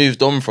 She's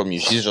moved on from you.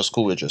 She's just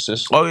cool with your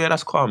sister. Oh yeah,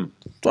 that's calm.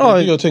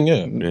 Oh, do your thing,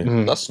 yeah.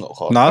 That's not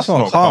hard. no, that's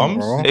not calm, calm.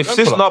 bro. If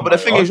sis not, but the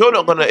thing is, you're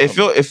not gonna. If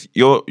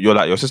you're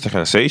like your sister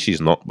can say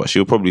she's not, but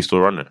she'll probably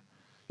still run it.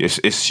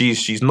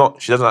 She's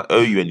not. She doesn't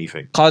owe you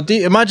anything.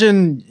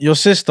 Imagine your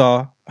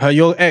sister,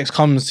 your ex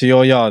comes to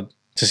your yard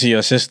to see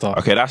your sister,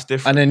 Okay, that's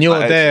different. and then you're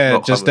My ex is there,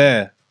 not just coming.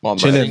 there, My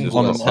chilling ex is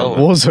on not coming.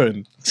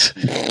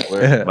 Warzone.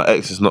 Where? My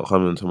ex is not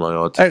coming to my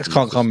yard. Ex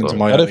can't come into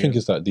my I yard. don't think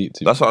it's that deep.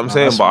 That's what I'm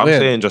saying, that's but I'm weird.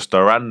 saying just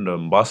a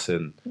random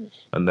bussing,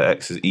 and the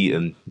ex is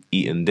eating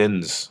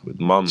dins with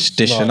mums.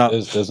 Dishing up.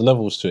 There's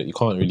levels to it. You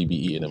can't really be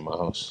eating in my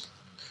house.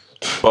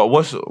 But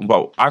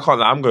I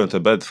can't. I'm going to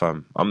bed,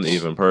 fam. I'm not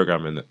even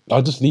programming it.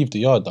 I'll just leave the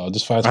yard. I'll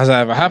just find. Has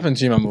that ever happened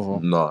to you, man, before?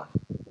 Nah,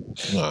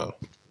 No.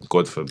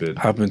 God forbid.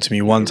 Happened to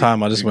me one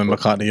time. I just went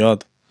back out the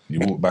yard. You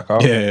walk back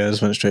out. Yeah, I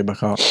just went straight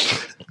back out.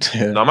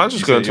 Yeah. No, man's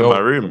just going to my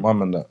room.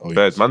 Mum and that. Oh,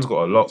 Bed. Man's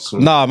got a lock.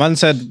 Nah, man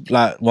said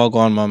like, "Well, go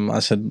on, mum." I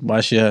said, "Why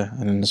is she here?"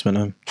 And then just went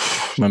home.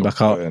 Went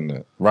back out.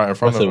 Right in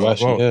front That's of it, her.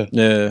 as well. yeah.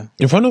 Yeah,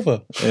 In front of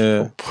her.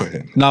 yeah. Put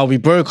it. Now we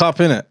broke up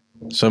in it.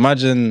 So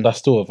imagine. That's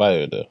still a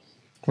value though.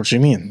 What do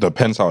you mean?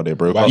 Depends how they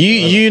broke up.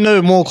 You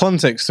know more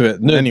context to it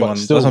than No, anyone. but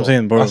That's still, what I'm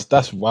saying, bro.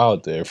 That's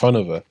wild there in front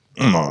of her.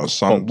 No,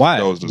 some But why?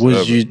 girls Was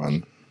deserve you- it,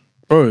 man.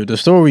 Bro, the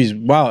stories.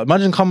 Wow,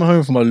 imagine coming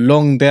home from a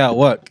long day at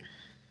work.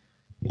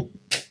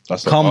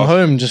 That's the Come last,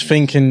 home just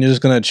thinking you're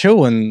just gonna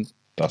chill, and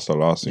That's the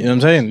last you thing. know what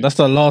I'm saying. That's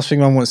the last thing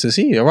man wants to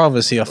see. I'd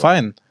rather see a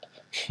fine.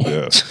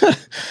 Yeah.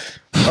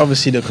 I'd rather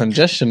see the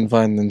congestion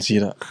fine than see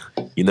that.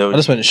 You know, I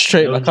just went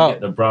straight back out.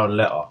 the brown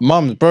letter.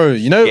 Mums, bro,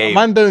 you know, Game.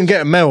 man don't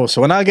get mail,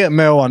 so when I get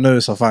mail, I know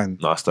it's a fine.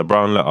 No, it's the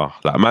brown letter.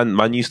 Like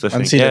man used to And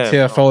think, see yeah, the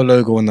TFL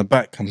logo on the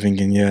back, I'm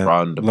thinking, yeah, the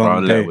long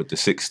brown day. letter with the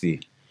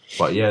 60.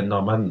 But yeah,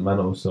 no, man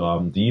also.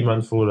 Do you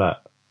man feel like?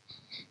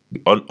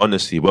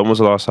 Honestly, when was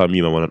the last time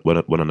you man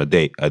went on a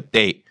date? A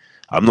date.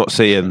 I'm not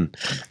saying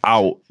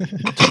out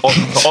to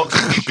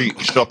Oxford Street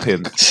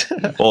shopping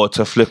or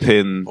to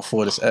flipping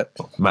Before this app.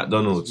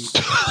 McDonald's.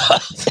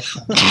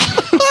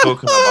 I'm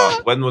talking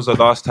about when was the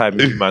last time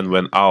you man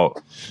went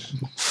out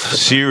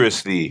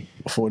seriously,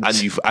 Before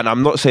this. and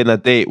I'm not saying a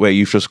date where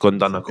you've just gone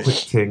done a quick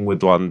thing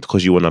with one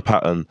because you want a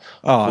pattern.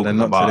 Oh, I'm then talking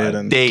not about today a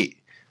then. date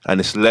and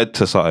it's led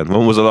to something.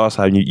 When was the last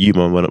time you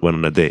man went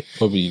on a date?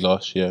 Probably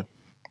last year.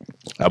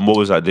 And what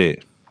was that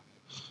date?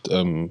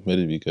 Where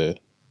did we go?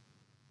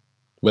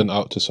 Went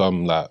out to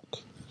some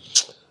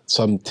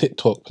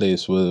TikTok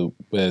place where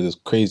there's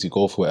crazy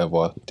golf or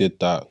whatever. Did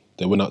that.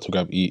 They went out to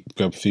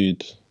grab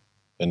food,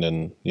 and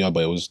then but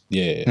it was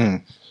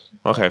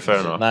Okay, fair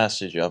enough. Nice.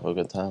 Did you have a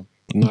good time?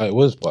 No, it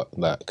was, but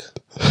like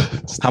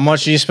How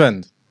much do you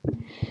spend?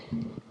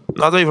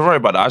 No, don't even worry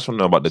about that. I just want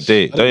to know about the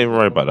date. Don't even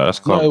worry about that. That's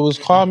calm. no, it was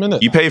calm,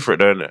 innit? You pay for it,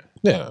 don't it?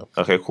 Yeah.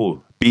 Okay,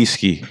 cool.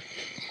 B-ski.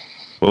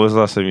 What was the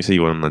last time you said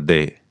you went on a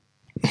date?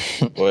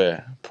 Oh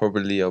yeah,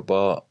 probably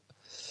about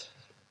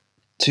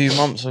 2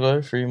 months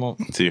ago, 3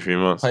 months. 2-3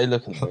 months. How you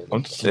looking?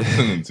 I'm just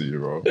listening to you,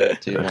 bro. 2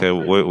 months. Okay,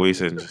 what are you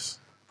saying? Just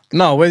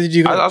No, where did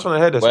you I go? just want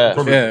to hear this. Where?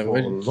 Probably Yeah, before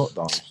where-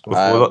 Lockdown. before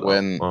I lockdown.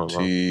 went Oh, wow.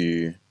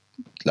 to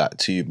like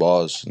 2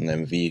 bars and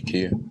then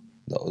VQ.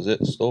 That was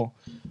it. Still,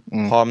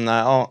 calm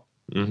night out.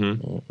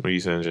 What are you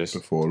saying, Jason?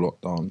 Before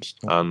lockdown.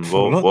 And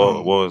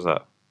what was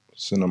that?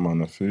 Cinema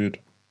and the food.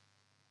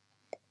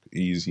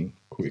 Easy,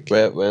 quick.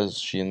 Where's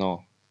she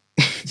now?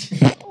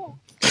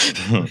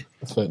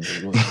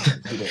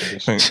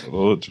 Thank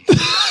Lord.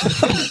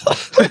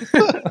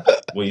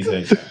 What are you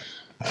saying?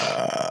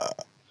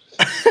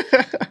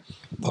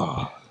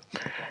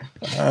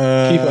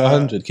 Keep it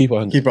 100. Keep it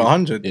 100. Keep it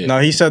 100. Yeah. No,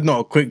 he said not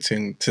a quick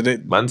thing. Today,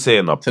 Man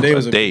saying up Today a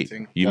was a date. good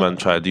thing. You man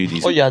try to do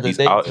these. Oh, you had a these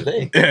date outings.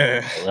 today. yeah,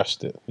 You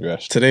rashed it. You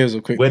rashed it. today was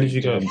a quick Where thing. did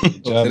you go?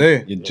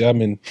 Today? You're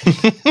jamming.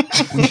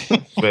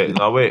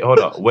 Wait, hold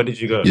up. Where did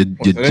you go? You're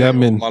Today,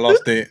 jamming. my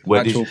last date.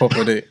 Where did Actual you-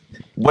 proper date.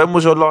 When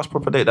was your last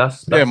proper date?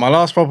 That's Yeah, my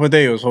last proper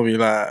date was probably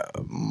like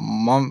a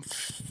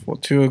month or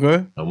 2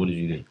 ago. And what did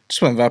you do?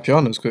 Just went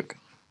Vapiano's quick.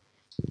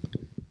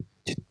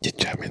 You're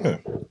jamming.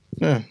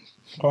 Yeah,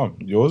 Calm.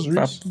 Yours,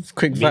 Reese?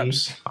 quick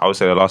vaps. I would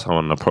say the last time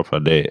on a proper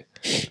date.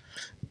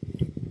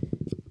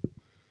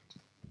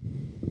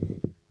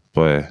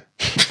 Boy,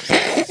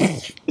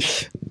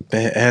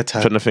 Bare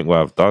airtime. trying to think what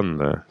I've done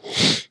there.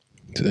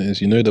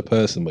 You know the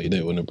person, but you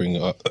don't want to bring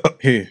it up.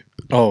 Who?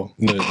 Oh,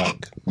 No,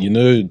 like you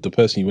know the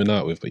person you went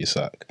out with, but you're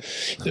like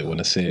you don't want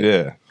to say it.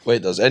 Yeah.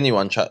 Wait, does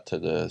anyone chat to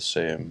the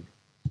same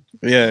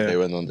they yeah,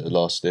 went on the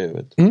last date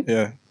with?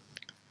 yeah.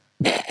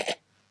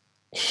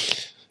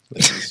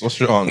 What's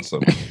your answer?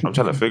 I'm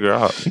trying to figure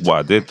out what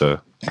I did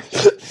though.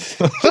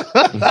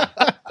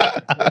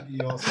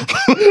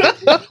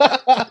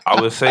 I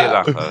would say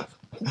like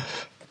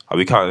are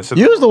we counting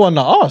cinema? You was the one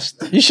that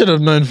asked. You should have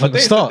known from the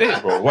start.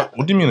 Bro, what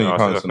do you mean No, you I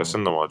can't said like a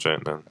cinema? cinema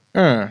joint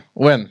then.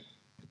 When?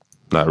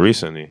 Like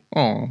recently.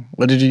 Oh,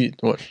 what did you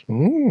watch?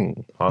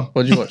 Huh?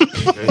 What did you watch?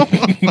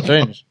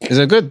 Strange. Is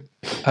it good?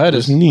 I heard It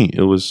it's. was neat.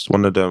 It was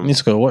one of them. I need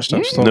to go watch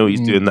that stuff. No, he's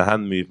doing the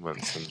hand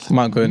movements. And...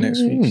 Might go next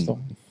week. Still.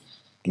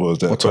 What was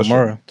that Or question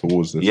tomorrow.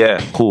 towards this?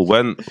 Yeah, cool.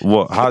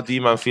 How do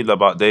you man feel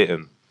about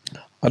dating?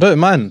 I don't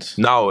mind.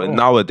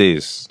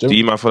 Nowadays? Do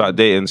you man feel like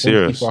dating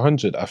serious? Keep it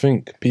 100. I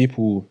think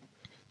people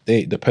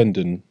date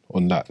depending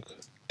on like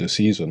the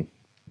season,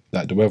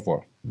 like the weather.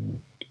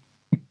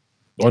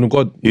 On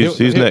God.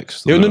 Who's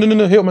next? No.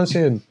 Hear what I'm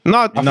saying.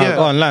 No, Go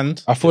on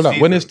land. I feel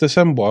like when it's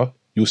December,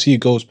 you'll see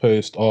girls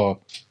post,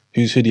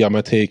 whose hoodie am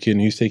I taking?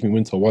 Who's taking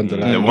Winter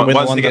Wonderland? Yeah,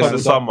 once it gets to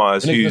summer,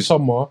 it's When it's the who's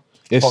summer,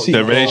 it's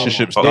The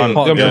relationship's done.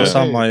 Hot girl yeah.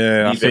 summer,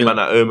 yeah. I leaving feel man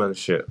at home and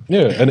shit.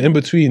 Yeah, and in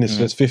between it's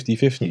just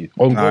 50-50.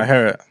 On I God.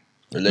 hear it.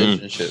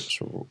 Relationships.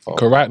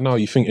 Because right now,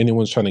 you think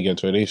anyone's trying to get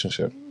into a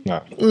relationship?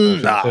 Nah.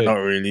 Nah, not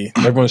really.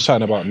 Everyone's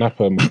chatting about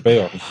Napa and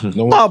Mabea.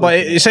 No, No,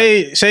 but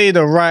say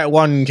the right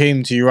one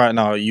came to you right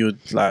now, you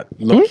would like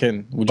look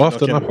in. Would you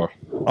after look in? Napa.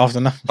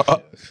 After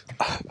Napa.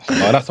 Oh,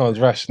 that sounds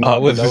rash. No, I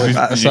would.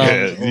 That sounds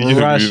Yeah,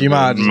 rash. You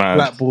might mad.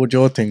 blackboard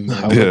your thing.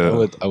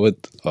 I would.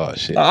 Oh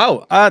shit.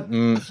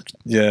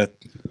 Yeah.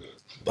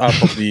 I'll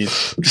probably.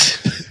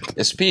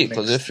 It's peak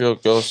because if your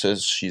girl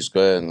says she's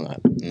going like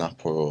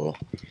Napa or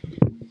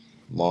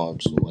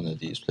Marbs or one of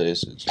these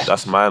places,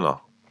 That's minor.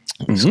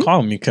 It's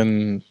calm. You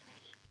can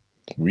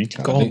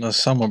go on Link, a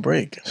summer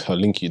break. I'll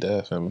link you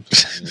there, fam.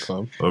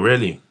 Come. Oh,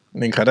 really?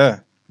 Link her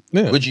there.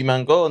 Yeah. would you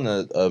man go on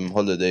a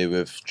holiday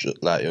with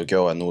like your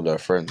girl and all her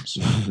friends?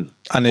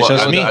 And it's What,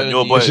 just and me. and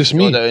your boy? It's just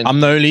me. I'm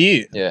the only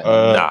you. Yeah.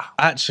 Nah.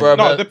 Actually,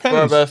 no, it For depends.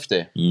 her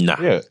birthday. Nah.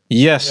 Yeah.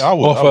 yes. Yeah, I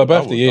would. Oh, for her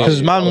birthday, yeah.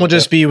 Because man will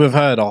just be with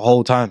her the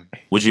whole time.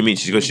 What do you mean?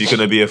 She's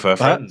gonna be with her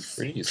friends?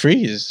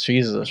 Freeze.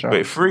 She's a shout.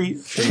 Wait, free?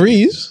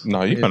 Freeze?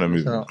 No, you kind of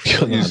move. No.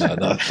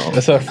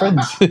 That's our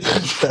friends.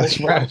 That's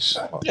rash.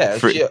 Yeah.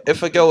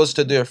 If a girl was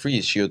to do a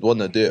freeze, she would want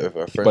to do it with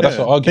her friends. But that's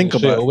what argument Think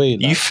straight about it. away.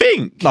 Like, You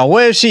think? No,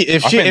 what if she?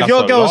 If think that's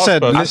your the girl last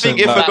said, person. I listen, think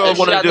if a like, girl if she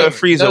want to had do a them-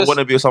 freeze or those- want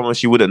to be with someone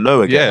she wouldn't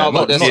know again. Yeah, no,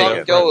 but there's not some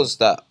yet, girls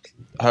that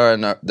her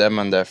and them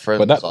and their friends.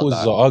 but that are causes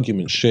like, an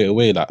argument straight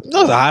away. Like,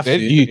 no, I have to.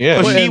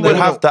 Yeah, But she would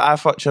have to I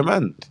fuck your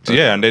man.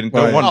 yeah, and then Right.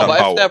 don't want no, that but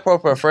if power. they're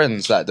proper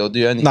friends, like they'll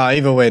do anything. Nah,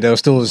 either way, they'll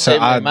still say.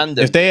 Same with man,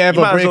 If they You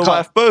ever might as break well up,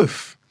 have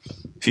both.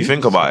 If you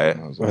think about it.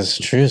 it's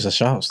true. It's a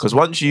shout. Because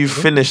once you've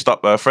finished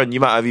up her friend, you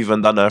might have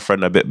even done her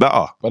friend a bit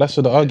better. but that's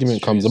where the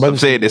argument comes. I'm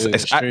saying it's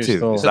true active.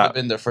 still. It's Could have like,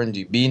 been the friend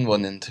you've been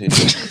wanting to.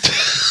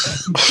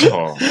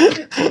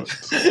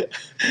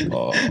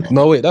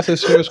 No, wait, that's a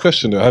serious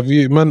question though. Have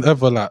you man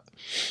ever like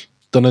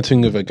done a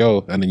thing with a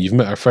girl and then you've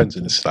met her friends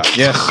and it's like,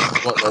 Yes,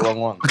 Got the wrong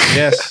one.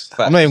 yes.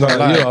 I'm not even gonna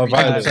lie. You are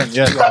violent. 100%,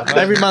 yes.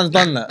 Every man's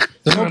done that.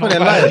 There's no point in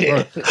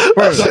lying,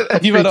 bro.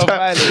 you man are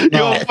violent.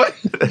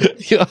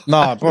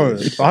 Nah, bro.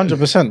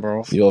 100%,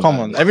 bro. You're Come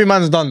violent. on, every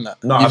man's done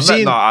that. No, I've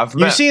You've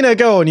met- seen a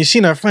girl and you've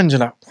seen her friends. You're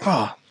like,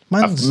 ah,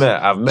 man's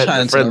I've met chatting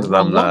the to friends the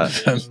and I'm wrong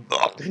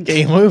like, one.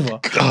 Game over.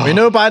 We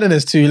know by then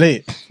it's too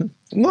late.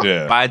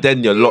 Yeah. by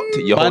then you're locked.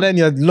 By then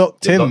you're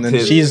locked You're in, locked and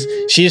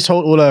in. she's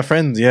told all her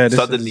friends, yeah. This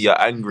Suddenly is, you're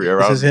angry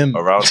is him.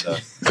 around her.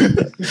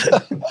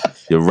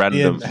 You're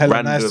random, Being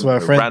hella nice to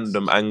her friends.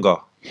 random anger.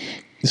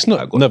 It's I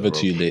not got never it,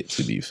 bro. too late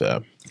to be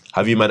fair.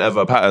 Have you man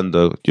ever patterned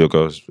your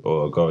girls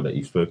or a girl that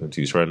you've spoken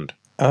to's friend?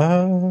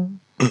 no.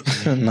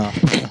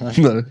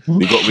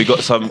 We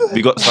got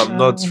some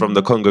nods from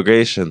the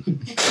congregation.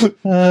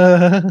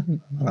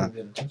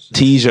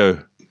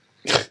 Tijo.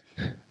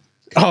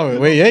 Oh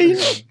wait,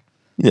 yeah.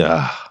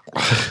 Yeah.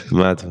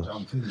 Mad.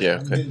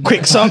 Yeah, okay.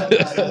 Quick song.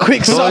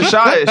 Quick No, song.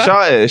 shout it.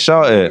 It's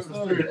not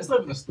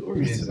even a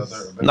story.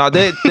 No,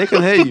 they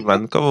can hear you,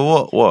 man. Come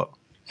on, what?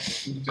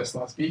 Just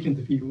start speaking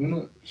to people,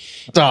 innit?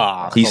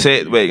 Ah, He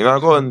said, "Wait, you know,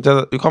 go on.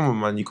 Come on,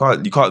 man. You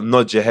can't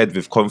nod your head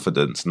with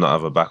confidence, and not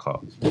have a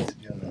backup.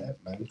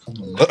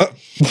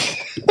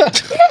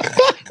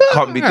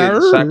 Can't be doing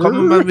this. Like, come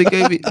on, man. We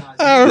gave it.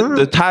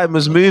 The time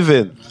is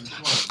moving.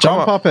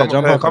 jump up here,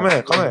 jump up. Come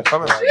here.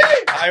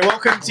 Hi,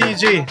 welcome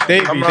TG.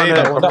 Davey, Come round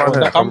here,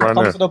 come round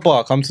here. to the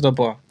bar. Come to the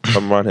bar.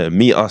 Come round here.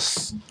 Meet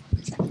us.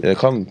 Yeah,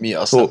 come. Meet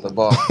us Talk. at the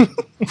bar.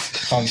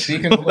 Come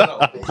speaking. I'm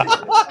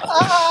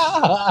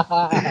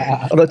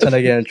not trying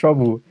to get in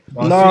trouble.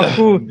 Nah,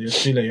 cool. You're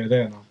too late. You're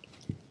there now.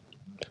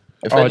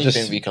 If Oh, anything,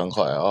 just- we can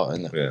cut it out,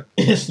 innit? Yeah.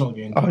 It's not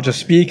getting. I was just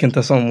speaking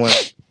to someone.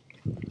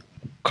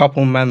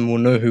 Couple man will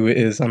know who it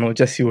is. I know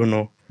Jesse will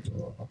know.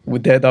 We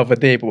there the other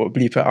day, but we'll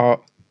bleep it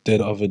out. They're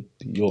the other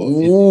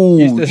Ooh,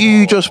 Is this-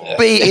 you just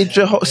baited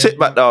your sit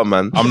back down,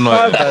 man. I'm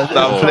not.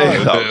 I'm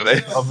playing.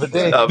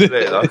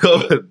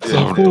 Come on.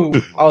 So cool.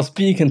 I was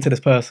speaking to this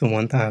person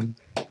one time.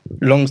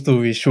 Long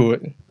story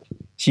short,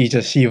 she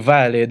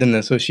violated,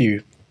 and so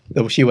she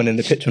went in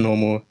the picture no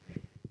more.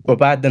 But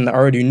back then, I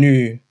already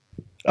knew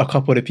a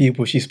couple of the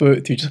people she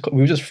spoke to.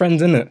 We were just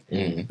friends,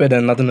 innit? But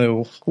then I don't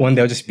know. One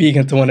day I was just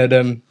speaking to one of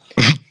them.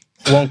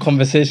 One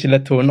conversation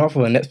led to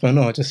another, and next one,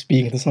 no, just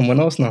speaking to someone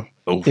else now.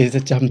 Oof. They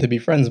just happen to be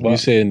friends, You but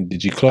saying,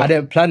 did you I clap?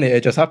 didn't plan it.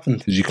 It just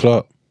happened. Did you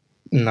clap?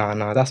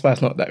 Nah, that's why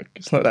it's not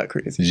that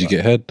crazy. Did you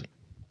get head?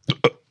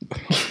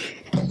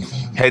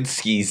 Head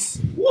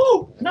skis.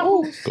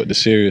 Got the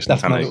serious.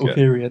 That's I my like little it.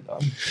 period.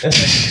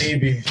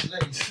 Davey.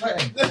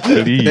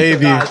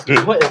 Davey.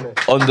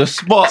 On the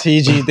spot.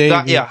 TG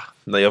Davey. Yeah.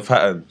 No, your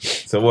pattern.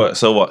 So what?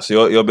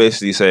 So you're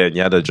basically saying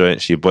you had a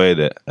joint, she boiled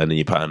it, and then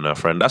you patterned her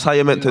friend. That's how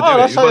you're meant to do it.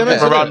 that's You how got to you're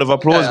give meant a to round do of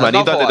applause, Yeah, man.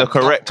 You done it another the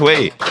correct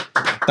way.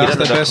 That's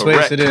the best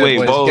way to do it.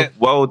 boys. Well, Get-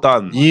 well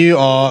done. You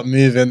are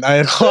moving.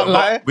 I can't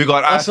lie. We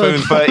got That's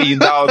iPhone 13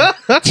 down.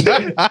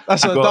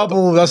 That's a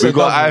double. That's We a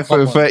got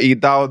double. iPhone 13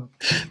 down.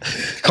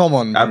 Come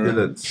on, bro.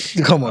 Ambulance.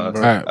 Come on,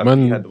 bro.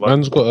 Alright,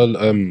 man's got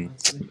a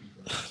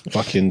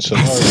fucking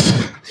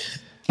scenario.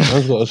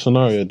 Man's got a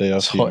scenario there. I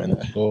see. hot,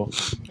 innit? So,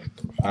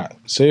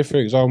 say for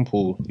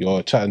example,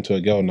 you're chatting to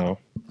a girl now,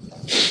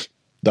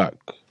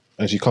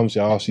 and she comes to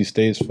your house. She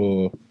stays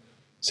for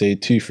say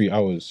 2-3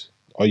 hours.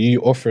 Are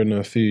you offering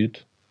her food,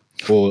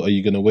 or are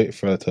you gonna wait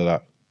for her to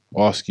like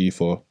ask you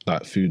for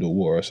like food or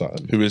water or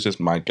something? Who is this?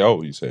 My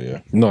girl, you say,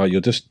 yeah? No,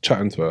 you're just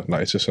chatting to her.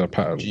 Like it's just a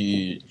pattern. Do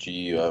you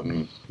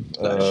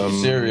like, is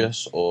she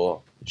serious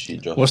or she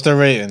just? What's the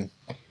rating?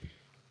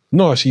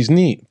 No, she's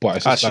neat, but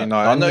it's just Actually, no.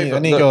 like, I know, Any, but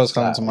any look, girls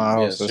come like, to my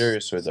yeah, house,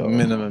 serious with it's her.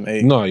 minimum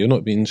 8. no, you're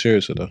not being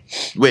serious with her.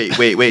 Wait.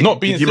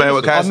 Not being Did you hear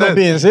what Kai I'm not said?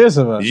 being serious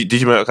with her. Did you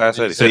hear what Kai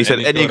said? So he said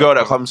any girl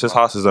that comes to his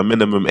house is a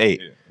minimum 8.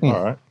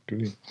 All right.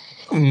 Good.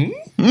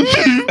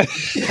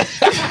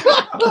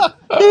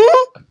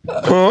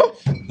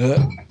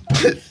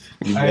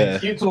 Hey,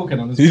 keep talking.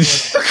 I'm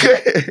just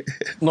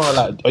No,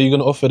 like, are you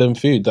gonna offer them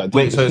food? Like,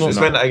 Wait, so it's not-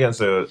 explain that again.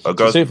 So a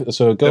girl.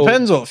 so a girl.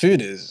 Depends what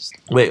food is.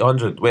 Wait,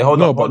 100. Wait, hold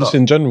No, up. but Hold just up.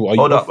 in general. Are you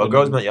Hold up. A offering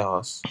girl's them- not at your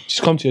house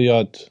She's come to your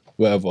yard,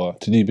 whatever,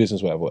 to do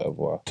business,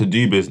 whatever. to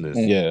do business.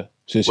 Yeah.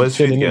 So she's Where's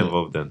food chilling get in it.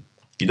 involved then?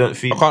 You don't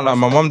feed. I can't like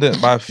my mum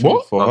didn't buy food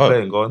What? for I'm her.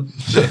 playing. Go on.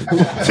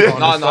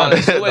 No,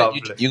 it's the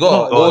way you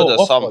gotta No, order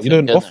Offer, something. you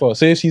don't innit? offer.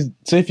 Say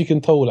if you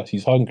can tell that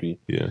she's hungry,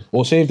 Yeah.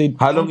 or say if they.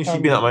 How long has she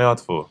been at my yard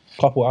for?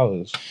 Couple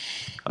hours.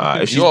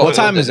 If she's You What order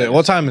time is them. it?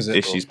 What time is it?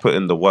 if she's put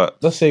in the work,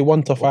 Let's say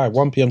 1 to 5,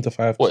 1 p.m. to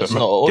 5. What, it's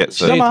not order. gets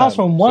She's at my house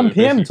from 1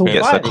 p.m. till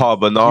gets a 5. You got a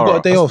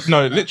carbonara. day off.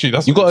 No, literally,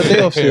 that's You got a day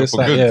off, so Yeah, it's for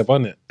like, good. yeah,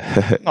 bun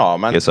it. No,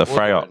 man. It's a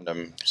fry up. ordering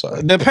them,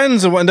 so.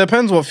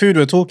 Depends what food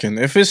we're talking.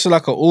 If it's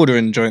like an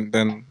ordering joint,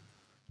 then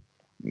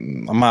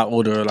I might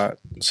order like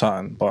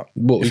something. But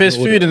What we if it's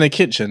can food order? in the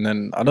kitchen,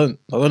 then I don't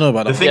know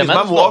about The that. thing Yeah, is, man's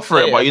man will not offer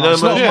it, but you know, playing. man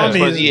It's not man's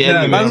mummies. gonna eat Yeah,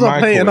 anyway. man's not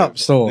plating Microwave. up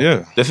still.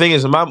 Yeah. The thing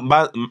is,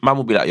 man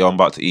will be like, "Yo, I'm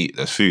about to eat.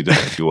 There's food there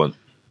if you want."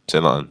 Say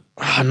nothing.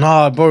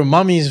 Nah, bro,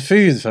 mummy's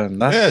food, fam. Yeah,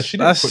 That's she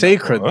didn't that's put that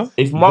sacred. for her.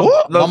 If mum,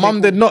 My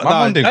mum did not. My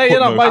mum didn't Hey, cook you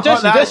know, no my food.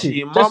 Jesse, I can't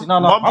Jesse, lie, Jesse, mum- no,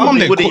 no. mum My mum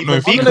didn't wouldn't cook no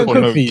even food didn't for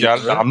cook no for you, girl.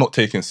 bro. I'm not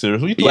taking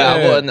serious. What you Yeah,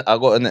 talking I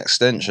got an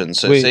extension.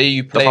 So Wait, say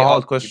you play a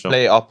hard up, question. you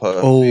play up a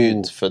Oh.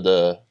 food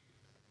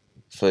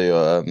for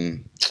your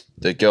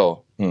the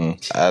girl,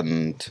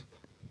 and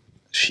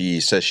she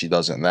says she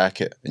doesn't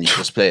like it, and you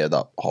just plated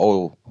up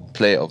whole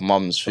plate of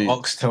mum's food.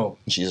 Oxtail.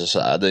 She's just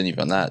like, I don't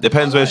even like it.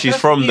 Depends where she's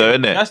from, though,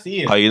 That's the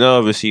innit? eat. How you know,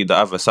 obviously, the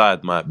other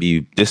side might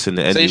be dissing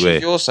it Say anyway.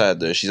 she's your side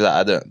though. She's like,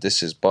 I don't.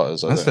 This is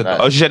butters. I That's don't the- like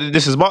Oh, it. she said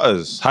this is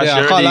butters. Has Yeah, she I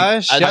can't already? lie.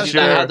 And She she has like,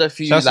 to- had a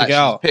few she has to like get she's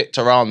out. picked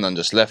around and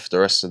just left the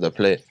rest of the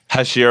plate.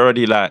 Has she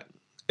already like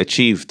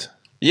achieved?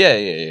 Yeah.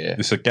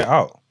 It's a get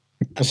out.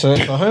 It's a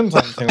home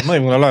time thing. I'm not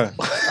even gonna lie.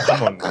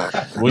 Come on, man.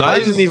 No,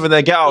 it isn't even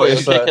a get out. You're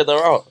It's kicking her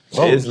out.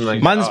 it isn't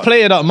like Man's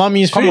plated up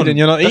mummy's Come food on, and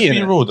you're not let's eating be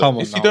it. real, though. Come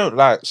on, if you now. don't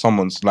like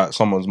someone's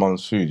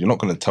mum's food, you're not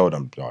gonna tell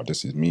them, "Oh,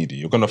 this is meaty."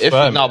 You're gonna If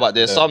firm no, it. but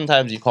there's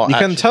sometimes you can't. You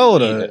can actually tell eat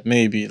though, it.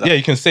 maybe. Like, Yeah,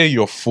 you can say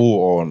you're full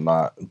or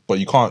like, but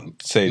you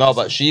can't say. No, this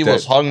but is she dead.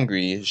 was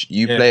hungry.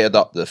 You Yeah. plated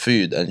up the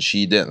food and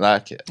she didn't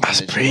like it.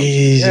 That's And then she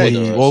crazy. wanted to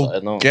order or Well,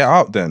 something else. get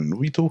out then.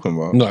 What are you talking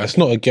about? No, it's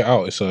not a get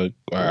out. It's a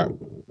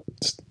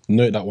just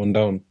note that one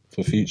down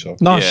for future.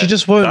 No, Yeah. she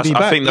just won't That's- be I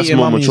back think that's eating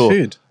more mummy's mature.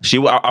 food.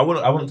 I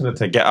wouldn't tell her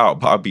to get out,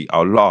 but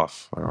I'll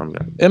laugh. I'm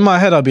like, In my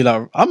head, I'd be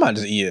like, I might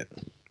just eat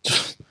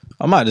it.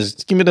 I might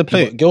just give me the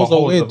plate. But girls But are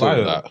hold weird the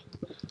though. vibe. Like,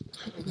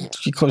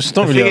 It's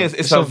not The really. thing is,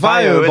 it's a vibe,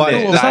 vibe, but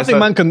innit? there's Like, nothing so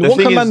man can. the What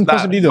thing can is man that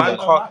possibly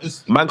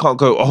do? Man can't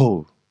go,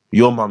 oh,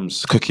 your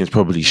mum's cooking is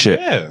probably shit.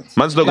 Yeah.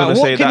 Man's not Like, gonna what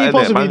say can that. you innit?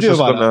 possibly Man's do just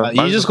about gonna- that? Like,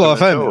 you man's just gonna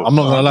gotta affirm it. chill. I'm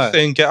not gonna I'm lie.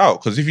 saying get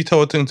out because if you tell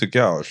her to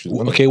get out, she's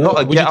gonna, okay, Not a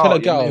what would you get tell her out, to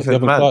get out you if you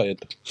haven't mad.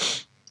 started?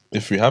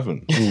 if we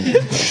haven't.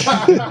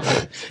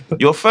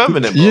 You're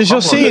firming it, bro. You're Come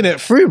on. seeing it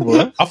through,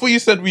 bro. I thought you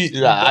said we.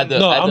 Yeah, I don't,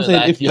 No, I I'm don't saying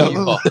like if you-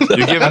 you, but-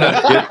 You're giving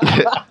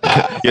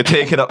it. You're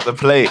taking up the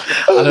plate.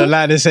 I don't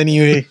like this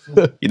anyway.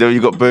 You know,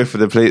 you got both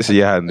of the plates in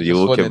your hand and you're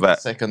Just walking wanted a back.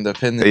 second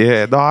opinion.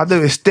 Yeah, no, I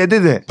know it's dead,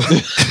 isn't it?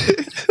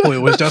 Oh,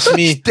 it was just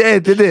me. It's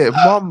dead, isn't it?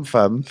 Mum,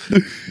 fam.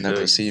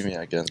 Never see me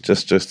again.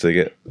 Just to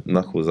get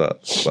knuckles out,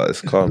 but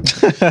it's calm.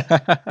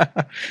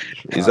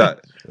 Is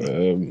that?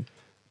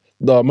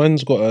 No,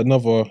 man's got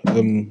another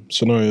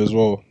scenario as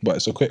well, but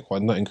it's a quick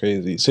one, nothing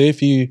crazy. Say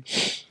if you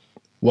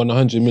won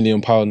 £100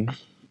 million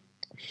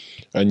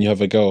and you have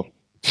a girl.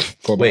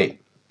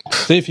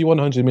 Say if you won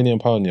 £100 million,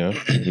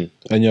 yeah,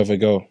 and you have a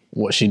girl.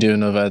 What's she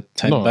doing with her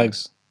 10 No.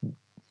 bags?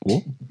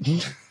 What?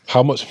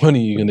 How much money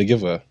are you gonna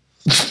give her?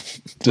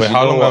 Wait,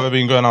 how long have I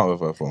been going out with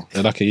her for?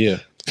 In like a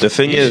year. The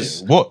thing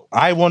is, What?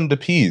 I won the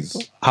peas.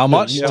 How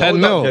much? 10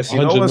 mil. no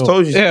 100 one's mil.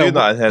 told you to Yeah, do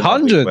that. ahead,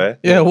 100. man.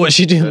 Yeah, what's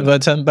she doing with her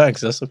 10 bags?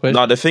 That's the question.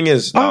 No, the thing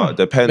is, it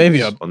depends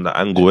maybe on the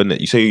angle,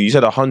 innit? You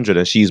said 100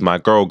 and she's my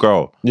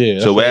girl. Yeah,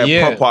 So we're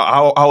yeah. proper.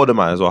 How old am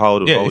I as well? How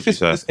old Yeah, is if it's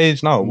she? this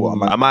age now, what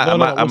am I? Am I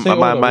we'll say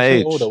older, my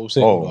age? We'll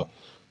say Oh. older.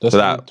 Let's So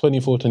say that-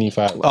 24,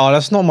 25. Oh,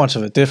 that's not much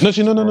of a difference.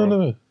 No.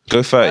 Go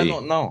Why 30.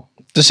 not now?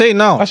 Just say it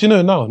now.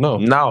 Actually, no.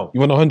 Now. You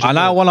want 100? And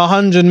I want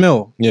 100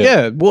 mil. Yeah.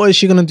 Yeah. What is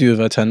she gonna do with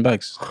her 10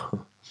 bags?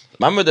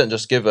 Man wouldn't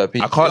just give her a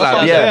piece. I can't That's what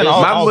like, I'm yeah, saying,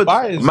 I'll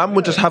buy it, man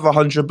would just have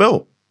 100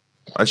 bill.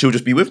 And she'll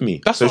just be with me.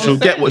 That's so what she'll I'm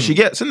get saying. what she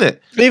gets, isn't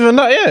it? Even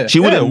that, yeah. She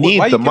wouldn't need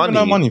why the you giving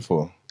her money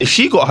for? If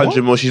she got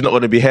 100 mil, she's not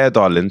going to be here,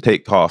 darling.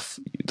 Take half.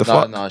 The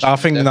fuck? No, I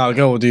think a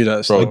girl will do that.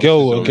 A still.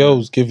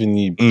 girl's giving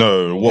you.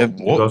 No, what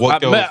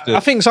girls I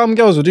think some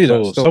girls will do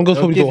that. still. Some girls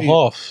They'll probably give go you-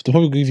 half. They'll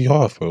probably give you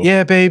half, bro.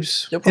 Yeah,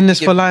 babes. You'll In this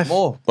probably for give life.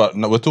 More. But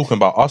no, we're talking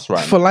about us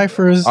right For now.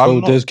 lifers. I'm Oh,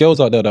 not- there's girls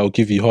out there that will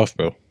give you half,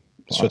 bro.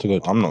 Swear to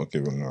God. I'm not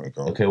giving her a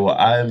girl. Okay, well,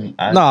 I'm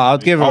Nah,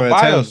 I'd give her I'll a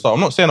buy 10. her stuff. I'm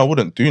not saying I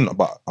wouldn't do that,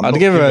 but I'm I'd not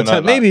give her a giving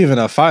 10, maybe even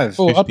a 5.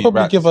 Bro, I'd 50 probably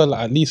racks. give her like,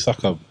 at least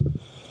like a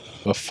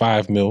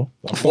 5 mil.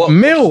 What?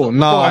 Mil?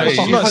 Nah, Hey,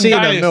 she's not you seeing a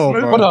nice, mil,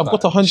 man. bro. Brother, I've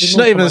got 100 She's mil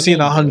not for even my seeing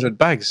name. 100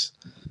 bags.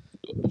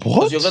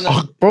 What? You're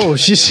gonna, Bro,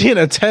 she's seeing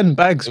a 10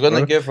 bags, you're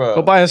gonna bro. give her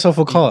Go buy yourself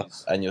a car.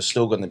 and you're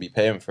still gonna be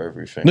paying for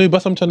everything. No,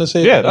 but I'm trying to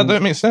say. Yeah, that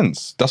don't make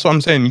sense. That's what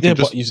I'm saying. You Yeah,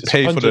 can but just it's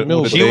pay for 100 the. mil,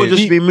 all the bro. She would days.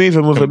 just be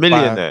moving with a can buy-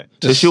 millionaire.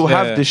 So just- she'll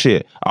yeah. have the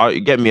shit.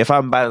 Get me. If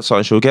I'm buying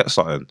something, she'll get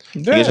something.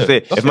 You get what I'm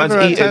saying? that's If man's give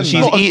her a eating, 10, she's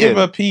man. Not give eating.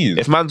 her peas.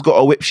 If man's got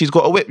a whip, she's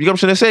got a whip. You know what I'm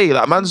trying to say?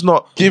 Like man's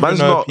not Giving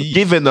her peas.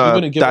 giving her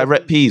wouldn't give her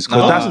direct peas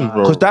Nah,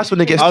 because that's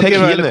when it gets I'll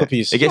give her a techie, little innit?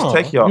 piece. It gets No,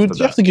 techie you after have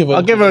that. to give her.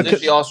 I'll give her As if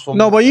she asked for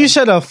No, more, but you man.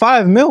 said a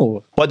 5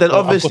 mil. But then I've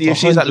obviously, got if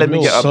she's like, let me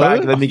 100 get a mil.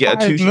 bag, let me get a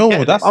 5 two. she's mil,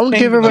 getting that's it. I'll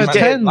give her a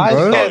 10,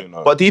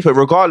 bro. But deeper,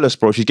 regardless,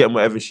 bro, she's getting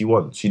whatever she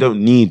wants. She don't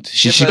need.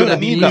 She Yeah, but don't let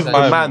need me that leave from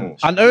that man. mil.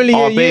 And only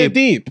Oh, a year babe.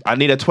 deep. I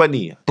need a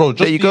 20. Bro, just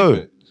there you leave go.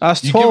 it.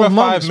 That's You give 12 her 5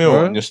 months, mil,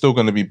 bro. and you're still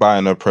going to be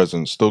buying her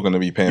presents. Still going to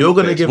be paying. You're for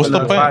gonna dates. give What's her the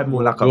like point? 5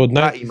 more like a You're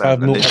batty 95 man,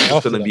 mil and then she's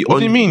after gonna that. be What on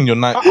do you you. mean? You're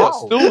not. But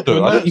still, though.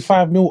 You're I don't-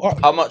 95 mil up.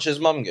 How much is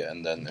mum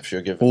getting then if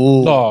you're giving?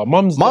 Ooh. No,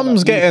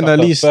 mum's getting at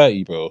least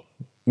 30, bro.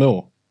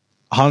 Mil.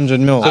 100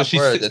 mil. So she's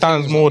bro, 6 the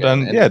times thing's more not than.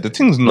 getting Yeah, the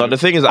thing's not. No, the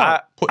thing is,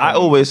 I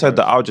always said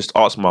that I'll just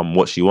ask mum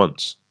what she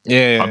wants.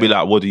 Yeah. I'll be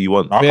like, what do you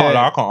want? I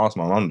Yeah. can't ask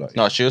my mum that.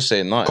 No, she was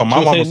saying no. Come,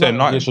 my mum was saying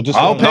no. nothing. Yeah, she'll just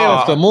I'll say pay no.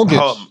 off the mortgage.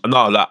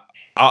 No, like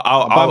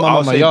I'll buy my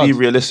mum a say yard. be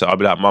realistic. I'll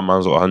be like, my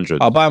man's got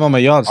 100. I'll buy mum a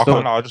yard I still.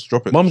 can't. I'll just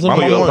drop it. Mum's my not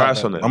Put mum your won't.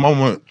 price on it. My mum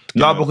won't.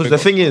 No, because the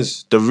thing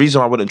is, the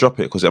reason I wouldn't drop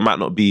it because it might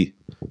not be.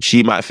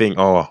 She might think,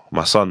 oh,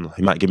 my son,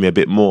 he might give me a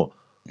bit more.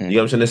 You know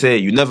what I'm trying to say?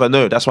 You never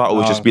know. That's why I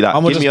always just be like,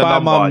 I'm gonna give just me a buy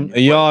number. mum a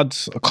yard,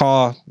 a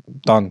car,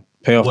 done.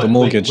 Pay off the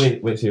mortgage.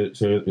 Wait,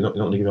 so you're not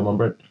gonna give your mum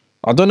bread?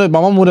 I don't know.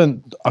 My mum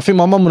wouldn't. I think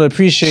my mum would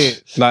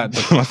appreciate like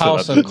the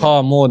house and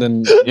car more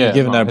than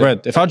giving her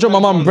bread. If I drop my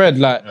mum bread,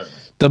 like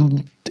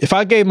if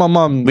I gave my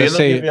mum, But let's you're not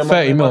say giving your mum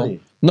 30 no mil. money.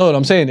 No,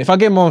 I'm saying if I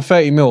gave my mum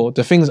 30 mil,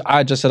 the things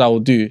I just said I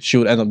would do, she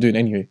would end up doing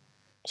anyway.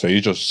 So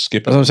you just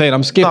skip That's what it. I'm saying.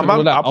 I'm skipping No,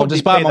 all that. I'll I'll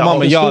just probably buy pay my that.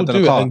 mum a I'll yard Still and do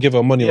a it car. and give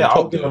her money on I'll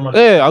top. give her though. money.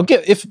 Yeah,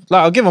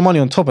 I'll give her money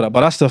on top of that.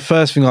 But that's the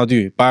first thing I'll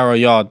do. Buy her a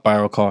yard, buy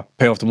her a car,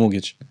 pay off the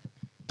mortgage.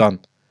 Done.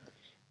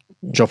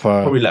 Drop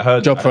her. Probably let her.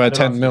 Drop her I a don't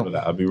 10 ask mil. for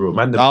that. I'll be real,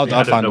 man. I'll I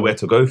don't find know a where way.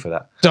 to go for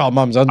that. Oh,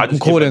 mums, I I'm just give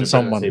her calling the bread and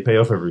someone. say, pay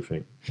off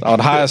everything. I'd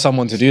hire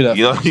someone to do that.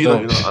 You know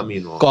still. what I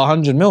mean. Or, Got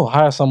 100 mil,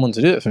 hire someone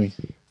to do it for me.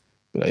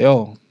 Be like,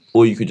 yo,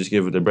 or you could just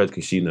give her the bread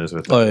because she knows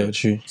where to oh yeah,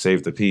 true.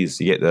 save the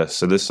peas. You get the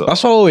solicitor.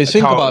 That's what I always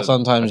think about Accountant-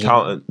 sometimes. You know?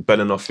 Accountant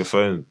belling off your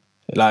phone.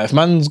 Like if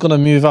man's gonna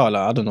move out,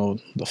 like I don't know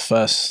the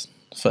first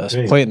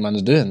Yeah. point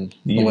man's doing.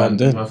 You, what I'm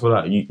doing. I feel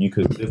like you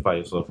could live by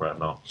yourself right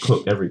now.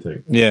 Cook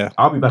everything. Yeah,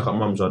 I'll be back at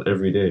mum's yard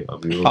every day. I'll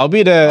be real. I'll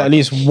be there at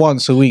least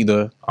once a week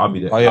though. I'll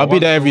be there. Oh, yeah, I'll be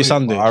once there a every week,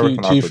 Sunday. but I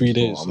reckon I 2, could 3 do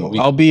days more. a I'm week.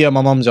 not- I'll be at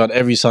my mum's yard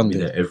every I'll be Sunday.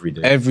 there every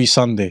day. Every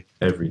Sunday.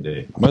 Every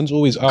day. Man's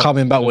always out.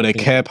 Coming back with a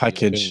care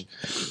package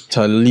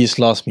to at least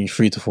last me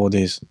 3 to 4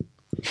 days.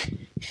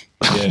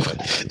 Yeah.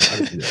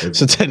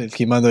 So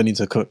technically, man don't need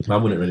to cook.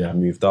 Man wouldn't really have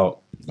moved out.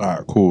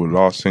 Alright, cool.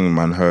 Last thing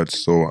man heard.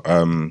 So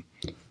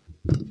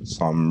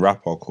some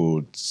rapper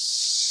called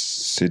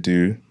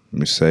Sidhu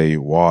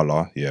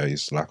Musewala. Yeah,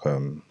 he's like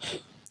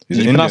he's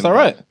Did you pronounce that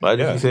right? Why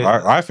did Yeah, you say?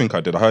 I think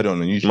I did. I heard it on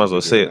the YouTube. You might as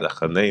well say video. it like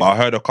her name. But I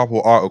heard a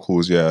couple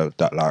articles, yeah,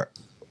 that like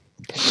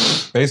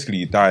basically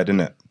he died in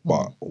it.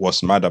 But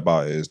what's mad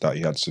about it is that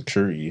he had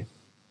security,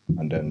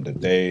 and then the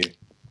day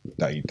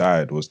that he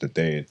died was the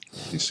day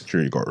his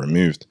security got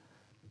removed.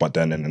 But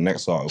then in the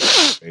next article,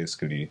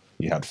 basically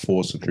he had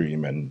 4 security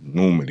men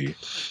normally.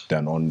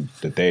 Then on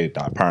the day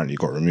that apparently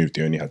got removed,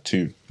 he only had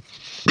 2.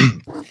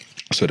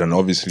 So then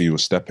obviously he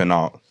was stepping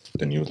out.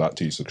 Then he was like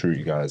to his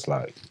security guys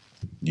like,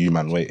 "You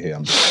man, wait here.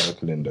 I'm just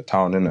circling the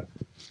town, innit?"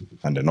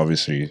 And then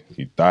obviously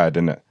he died,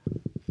 innit?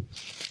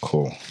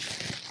 Cool.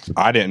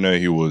 I didn't know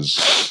he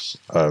was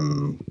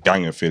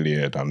gang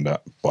affiliated and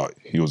that, but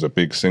he was a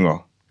big singer.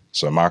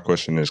 So my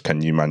question is,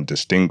 can you man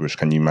distinguish?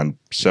 Can you man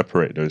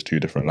separate those 2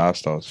 different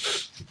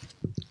lifestyles?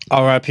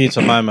 R.I.P.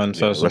 to my man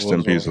first. Rest of all,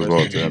 in peace as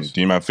well to him. Do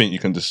you man think you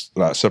can just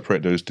like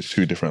separate those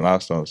 2 different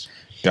lifestyles?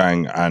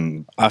 Gang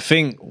and I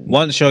think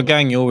once you're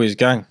gang, you're always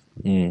gang.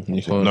 You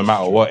can't. no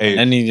matter what age.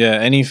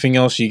 Anything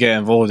else you get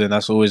involved in,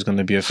 that's always going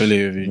to be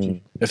affiliated with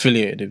you.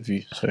 Affiliated with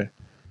you. So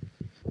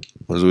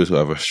There's always got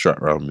to have a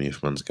strap around me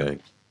if man's going.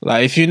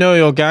 Like, if you know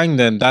your gang,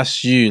 then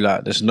that's you.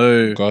 Like, there's no.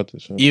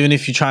 Regardless, yeah. Even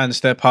if you try and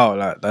step out,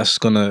 like, that's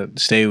gonna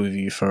stay with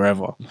you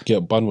forever.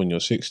 Get banned when you're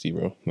 60,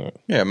 bro. No.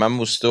 Yeah, man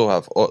will still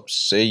have ops.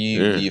 Say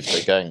you leave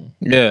the gang.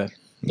 Yeah.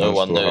 No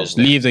one knows.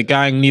 Leave the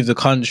gang, leave the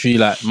country.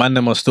 Like, man,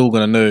 them are still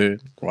gonna know.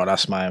 Well,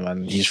 that's my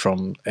man. He's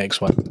from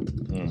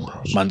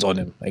XY. Man's on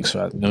him. XY. You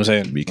know what I'm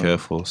saying? Be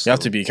careful. You have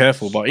to be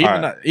careful. But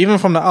even even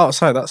from the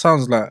outside, that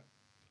sounds like.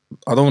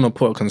 I don't want to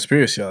put a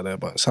conspiracy out there,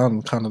 but it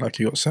sounds kind of like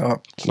you got set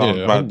up. Yeah,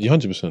 you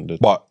 100% did.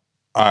 But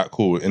alright,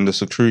 cool. In the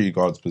security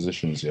guards'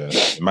 positions, yeah.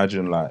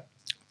 Imagine like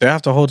They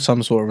have to hold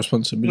some sort of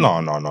responsibility.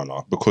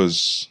 no.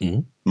 Because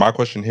my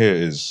question here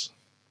is,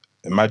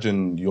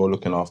 imagine you're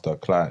looking after a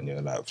client, yeah,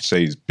 like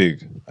say he's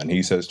big, and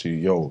he says to you,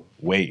 "Yo,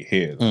 wait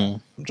here.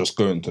 I'm just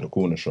going to the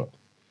corner shop."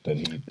 Then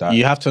he dies.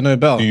 You have to know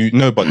better.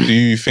 But do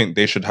you think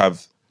they should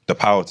have the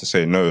power to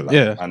say no? Like,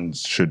 Yeah. and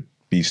should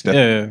be stepping?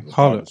 Yeah.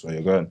 regardless where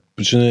you're going.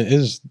 But you know,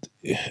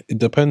 it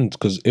depends,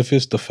 because if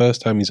it's the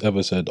first time he's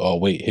ever said, "Oh,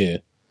 wait here,"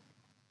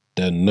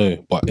 then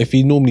no. But if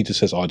he normally just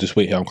says, "Oh, just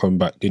wait here, I'm coming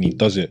back," and he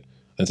does it,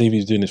 and say if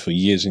he's doing this for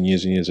years and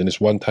years and years, and it's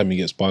one time he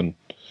gets banned,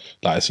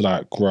 like it's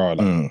like, rah,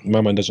 like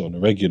my man does it on a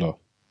regular,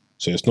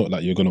 so it's not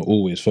like you're gonna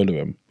always follow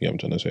him. You know what I'm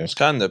trying to say? It's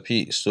kind of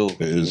peak still.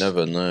 You is.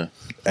 never know.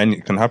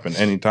 It can happen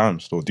anytime.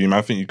 Still, do you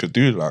man think you could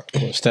do like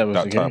Step with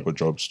that security. type of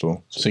job?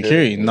 Still,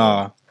 Security,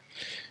 nah.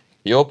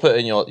 You're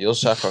putting you're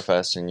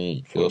sacrificing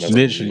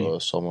Literally. for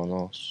someone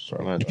else.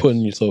 You're putting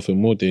yourself in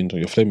more danger.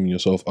 You're flaming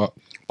yourself up.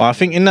 But I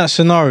think in that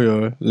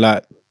scenario,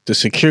 like, the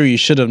security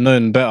should have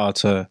known better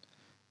to.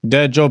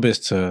 Their job is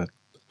to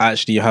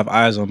actually have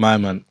eyes on my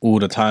man all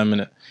the time,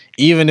 innit?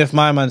 Even if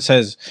my man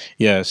says,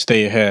 "Yeah,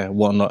 stay here,"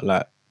 whatnot,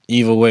 like,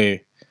 either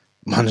way,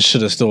 man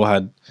should have still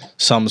had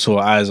some sort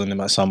of eyes on him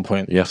at some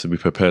point. You have to be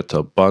prepared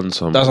to bun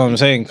somebody. That's what I'm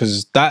saying,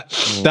 because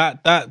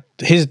that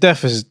his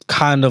death is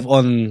kind of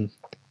on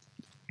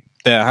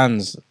their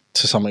hands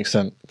to some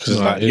extent, because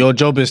like, your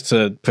job is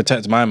to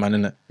protect my man,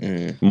 innit?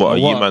 What are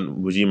you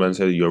man? Would you man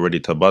say you're ready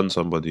to bun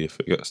somebody if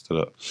it gets to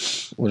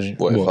that? What if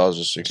I was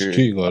a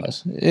security Guard.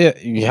 Yeah,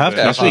 you have to.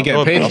 That's what you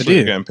get paid to That's what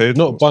you're do. getting paid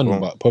Not for, bun, still.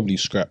 but probably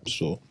scraps.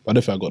 So I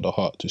don't think I got the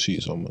heart to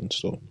shoot someone.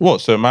 So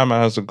What? So my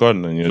man has a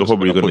gun, and You're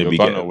probably going gonna to be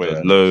getting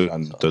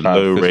the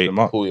low rate.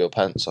 pull your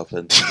pants up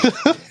and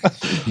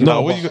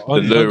No, what you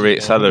The low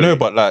rate salary. No,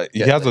 but like he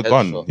has a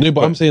gun. headshot. no,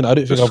 but I'm saying I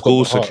don't think The I've got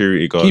school the heart.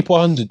 security guard. Keep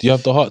 100. Do you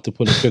have the heart to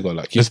pull a trigger?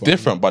 Like It's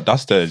different, but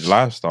that's their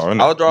lifestyle, isn't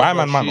it? I would rather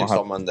my man might shoot not have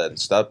someone than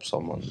stab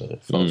someone. Though,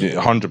 if I was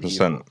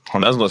 100%.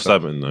 That's not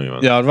stabbing, no, man.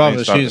 Yeah, I'd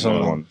rather shoot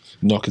someone.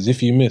 No, because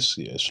if you miss,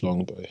 yeah, it's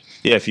long, boy.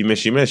 Yeah, if you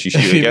miss, you miss. You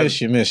shoot If you again.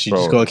 miss, you miss. You Bro.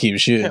 just gotta keep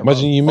shooting.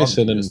 Imagine you miss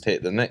and then just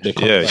take the next. they shot.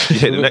 come Yeah, back. you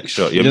hit the next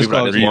shot. You're just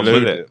moving like there's one gotta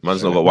bullet.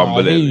 Man's not got No, one I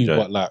bullet. hear in the you, joint.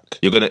 but like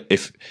You're gonna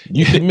if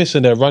you can miss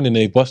and they're running,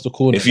 they bust the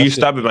corner. if you that's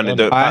it. stab him and they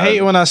don't. I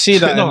hate when I see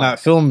that No. in like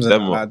films and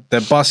Them what? like,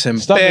 they're busting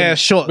Stabbing. bare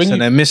shots When you-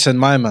 and they're missing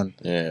my man.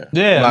 Yeah.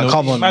 Yeah, Like,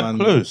 come on, man.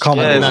 Close. Come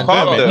on, Yeah, man. it's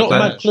calm though, Not man.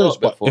 mad close,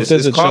 but if It's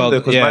there's a calm child, though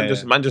because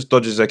yeah, man just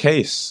dodges a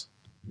case.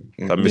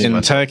 That misses, In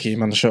man. Turkey,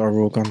 man, shot a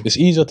raw gun. it's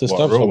easier to stab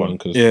real someone one?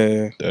 because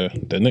Yeah.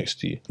 they're next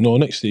to you. No,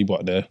 next to you,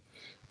 but they're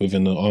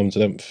within the arm's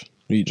length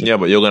region. Yeah,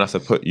 but you're gonna have to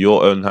put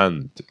your own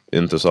hand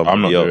into somebody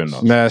I'm not else. doing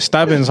that. Nah,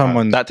 stabbing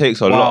someone. That takes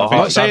a Wow, lot of I'm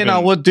heart. not saying I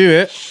stabbing- would do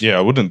it, Yeah,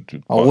 I wouldn't.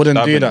 I wouldn't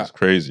do stabbing that. is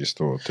crazy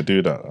still to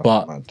do that.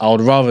 but man. I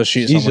would rather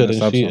shoot It's easier someone than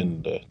than stab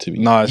someone. shooting, to be.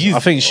 No, I Easy.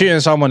 think shooting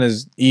someone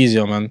is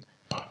easier, man.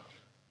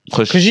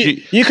 Because Because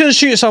you can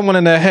shoot someone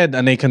in their head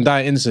and they can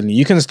die instantly.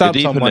 You can stab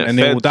someone and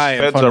they will die in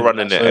Feds front are of you.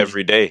 running it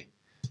every day.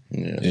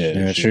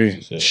 Yeah,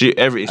 true. Shoot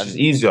it's just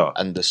easier.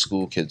 And the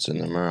school kids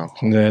in America.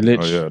 Yeah, Oh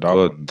literally. yeah, that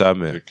God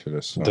damn it.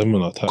 ridiculous. Them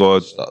are tough.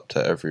 God It's up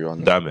to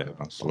everyone. damn it.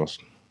 That's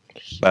lost.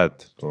 Bad.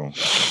 So.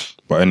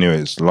 But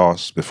anyways,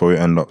 last before we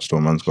end up,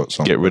 still man's got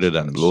some. Get rid of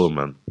that questions. law,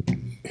 man.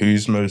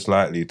 Who's most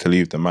likely to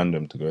leave the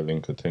mandem to go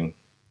link a thing?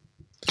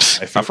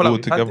 If I feel like all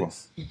we've had together,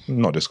 this.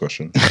 not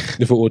discussion.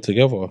 If we're all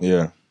together,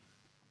 Yeah,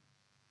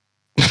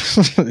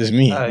 It's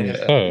me.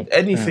 oh,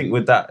 Anything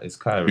with that is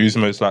kind who's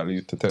most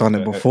likely to text Done it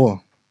their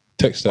before.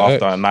 text that.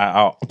 after a night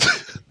out?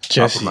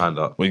 Jesse. my hand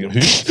up. Wait,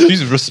 who's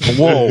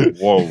whoa!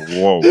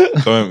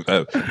 Don't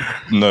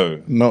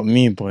no. Not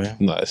me, boy.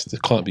 No, it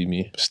can't be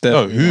me. Steph.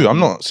 No, who? I'm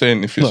not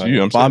saying if it's No,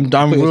 you. I'm But saying.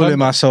 I'm Wait, is ruling that-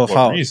 myself what,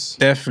 out. Reese?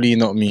 Definitely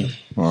not me.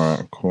 All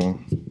right, cool.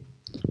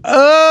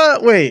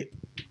 Wait.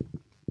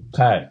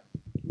 Kai.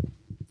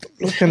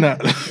 Looking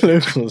at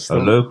local A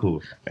stuff.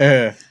 local.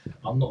 Yeah.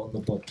 I'm not on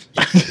the pod.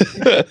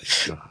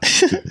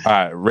 All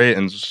right,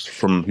 ratings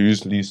from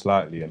who's least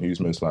likely and who's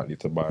most likely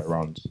to buy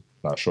rounds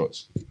like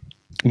shots.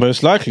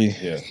 Most likely.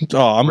 Yeah.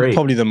 Oh, I'm Rate.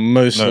 probably the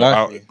most No,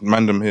 likely.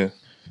 mandem here.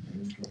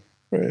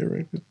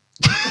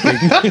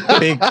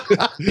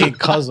 Big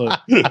cousin.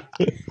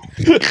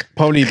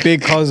 Probably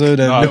big cousin,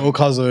 then little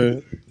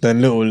cousin,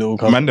 then little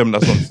cousin. Mandem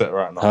that's on set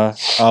right now.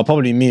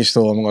 Probably me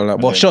still. I'm gonna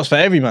like. Well, shots for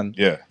every man.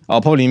 Yeah.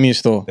 Probably me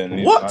still. Then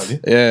least What? likely.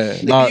 Yeah.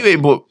 Nah, You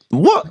ain't bought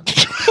what?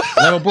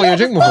 never bought you a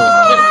drink before.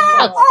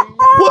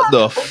 What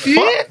the fuck? You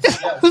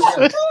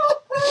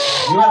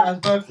went as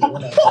birthday,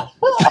 wasn't it?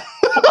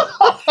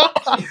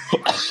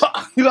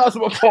 You asked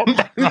my phone.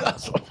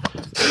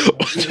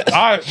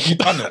 You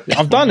done it.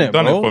 I've done it,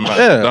 Done bro. it for man.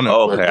 Yeah. Done it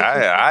for Okay,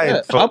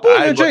 I bought you a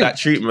got drink. that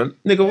treatment.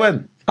 Nigga,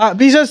 when?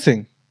 BZ's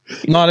thing.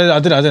 No, I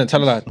didn't.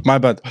 Tell her that. My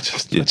bad.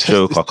 You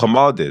joker.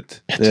 Kamal did.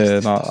 Yeah,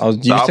 no,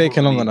 you was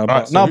taking long on that.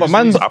 Alright, But, no, so but who's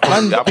man's, least? I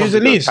probably who's the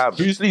go least? tab.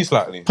 Who's least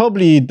likely?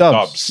 Probably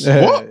Dubs. Dubs.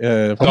 Yeah, What?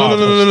 Yeah.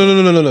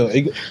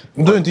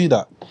 No. Don't do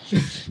that.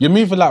 You're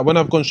moving like when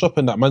I've gone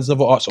shopping. That man's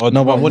never asked.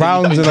 No, but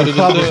rounds in a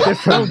club is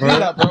different, bro.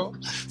 that, bro.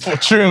 For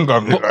chewing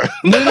gum, you know.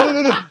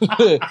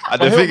 No.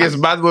 And the thing is,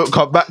 man won't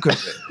come back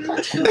with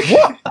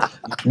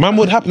it. Man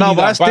would happily. No,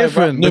 but that's like, buy-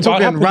 different. No, We're but I'd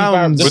talking happily buy-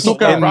 rounds We're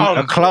talking in rounds,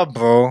 a club,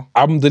 bro.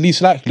 I'm the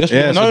least likely.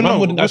 Yeah, No, no,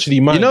 wouldn't what's- actually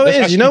mind. You know what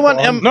it is? You know what?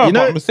 No, You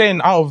know, but I'm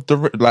saying out of the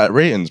like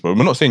ratings, bro.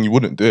 We're not saying you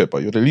wouldn't do it,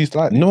 but you're the least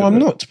likely. No, to I'm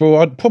do it. not, bro.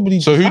 I'd probably.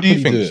 So who do you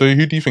happily think? it. So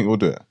who do you think will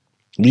do it?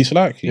 least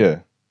likely? Yeah.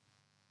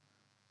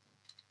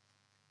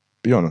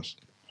 Be honest.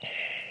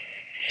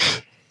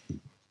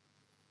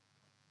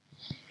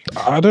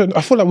 I don't.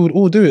 I feel like we would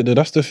all do it though.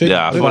 That's the thing.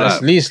 Yeah, I feel that's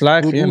like least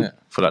likely, isn't it?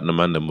 for like the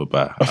man them would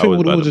buy. I think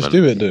we'd all just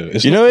do it though.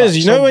 It's You not know, like is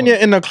you know when someone- you're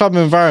in a club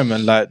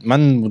environment, like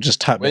man will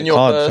just tap When your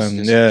you're card, first, fam.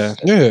 it's-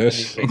 Yeah, Yeah,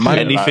 it's, man,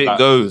 Anything like-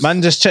 goes.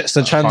 man just checks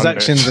the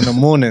transactions in the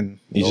morning.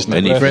 you just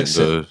Anything regrets it.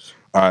 goes.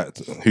 Alright,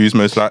 who's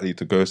most likely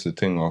to ghost the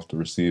thing after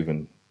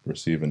receiving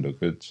the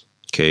goods?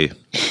 Okay.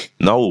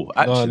 No,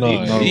 actually.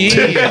 no.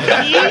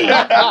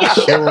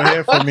 She will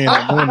hear from me in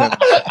the morning.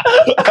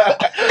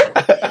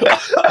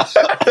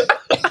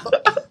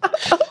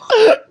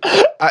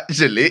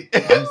 Actually.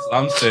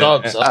 I'm saying.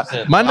 Dubs, I'm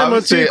saying. Man, them I'm were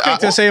too saying- quick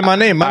to say my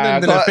name.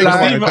 Man, them didn't think lie,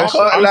 about I the can't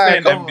question. I'm lie,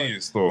 saying come on.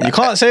 MB still. You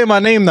can't say my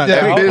name that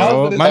quick, Biz,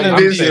 bro. Man, them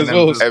Biz didn't-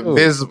 as well.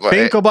 Biz,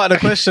 think about the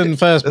question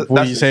first before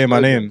That's you say my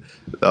name.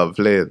 I'm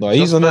playing. No, he's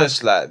He's on that.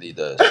 most likely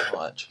though. It's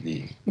not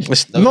actually.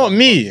 It's not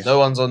me. No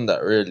one's on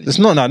that really. It's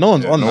not. No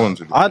one's Yeah, on no that.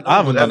 one's- I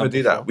haven't done Never it.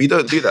 do that. We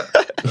don't do that.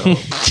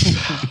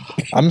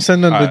 I'm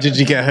sending the "Did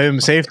you get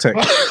home safe"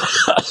 text.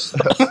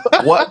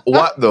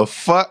 What the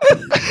fuck?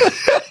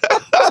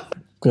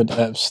 Good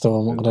app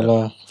still. I'm not gonna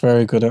lie.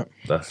 Very good app.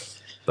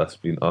 That's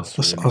been us.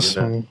 That's really, us.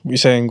 innit? Man. You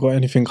saying got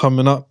anything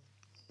coming up?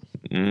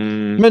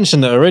 Mm,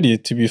 Mentioned it already.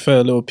 To be fair,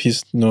 a little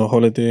piece,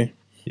 holiday.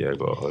 yeah,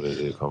 got a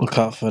holiday coming. Look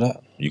out for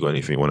that. You got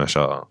anything you want to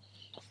shout out?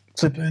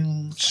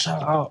 Flipping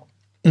shout out.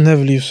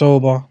 Never leave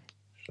sober.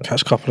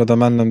 Catch a couple of the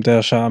man them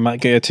there. Shout out. I might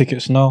get your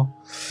tickets now.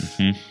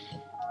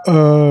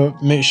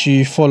 Make sure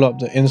you follow up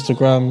the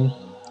Instagram,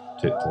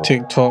 TikTok.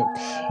 TikTok.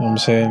 You know what I'm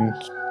saying,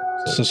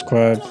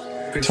 subscribe,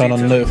 turn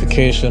on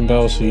notification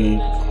bell so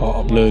you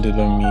are uploaded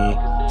when we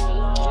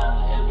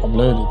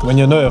upload it. When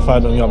you're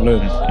notified when we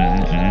upload.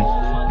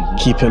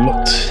 Keep it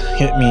locked.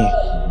 Hit me.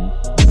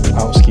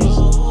 Out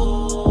skis.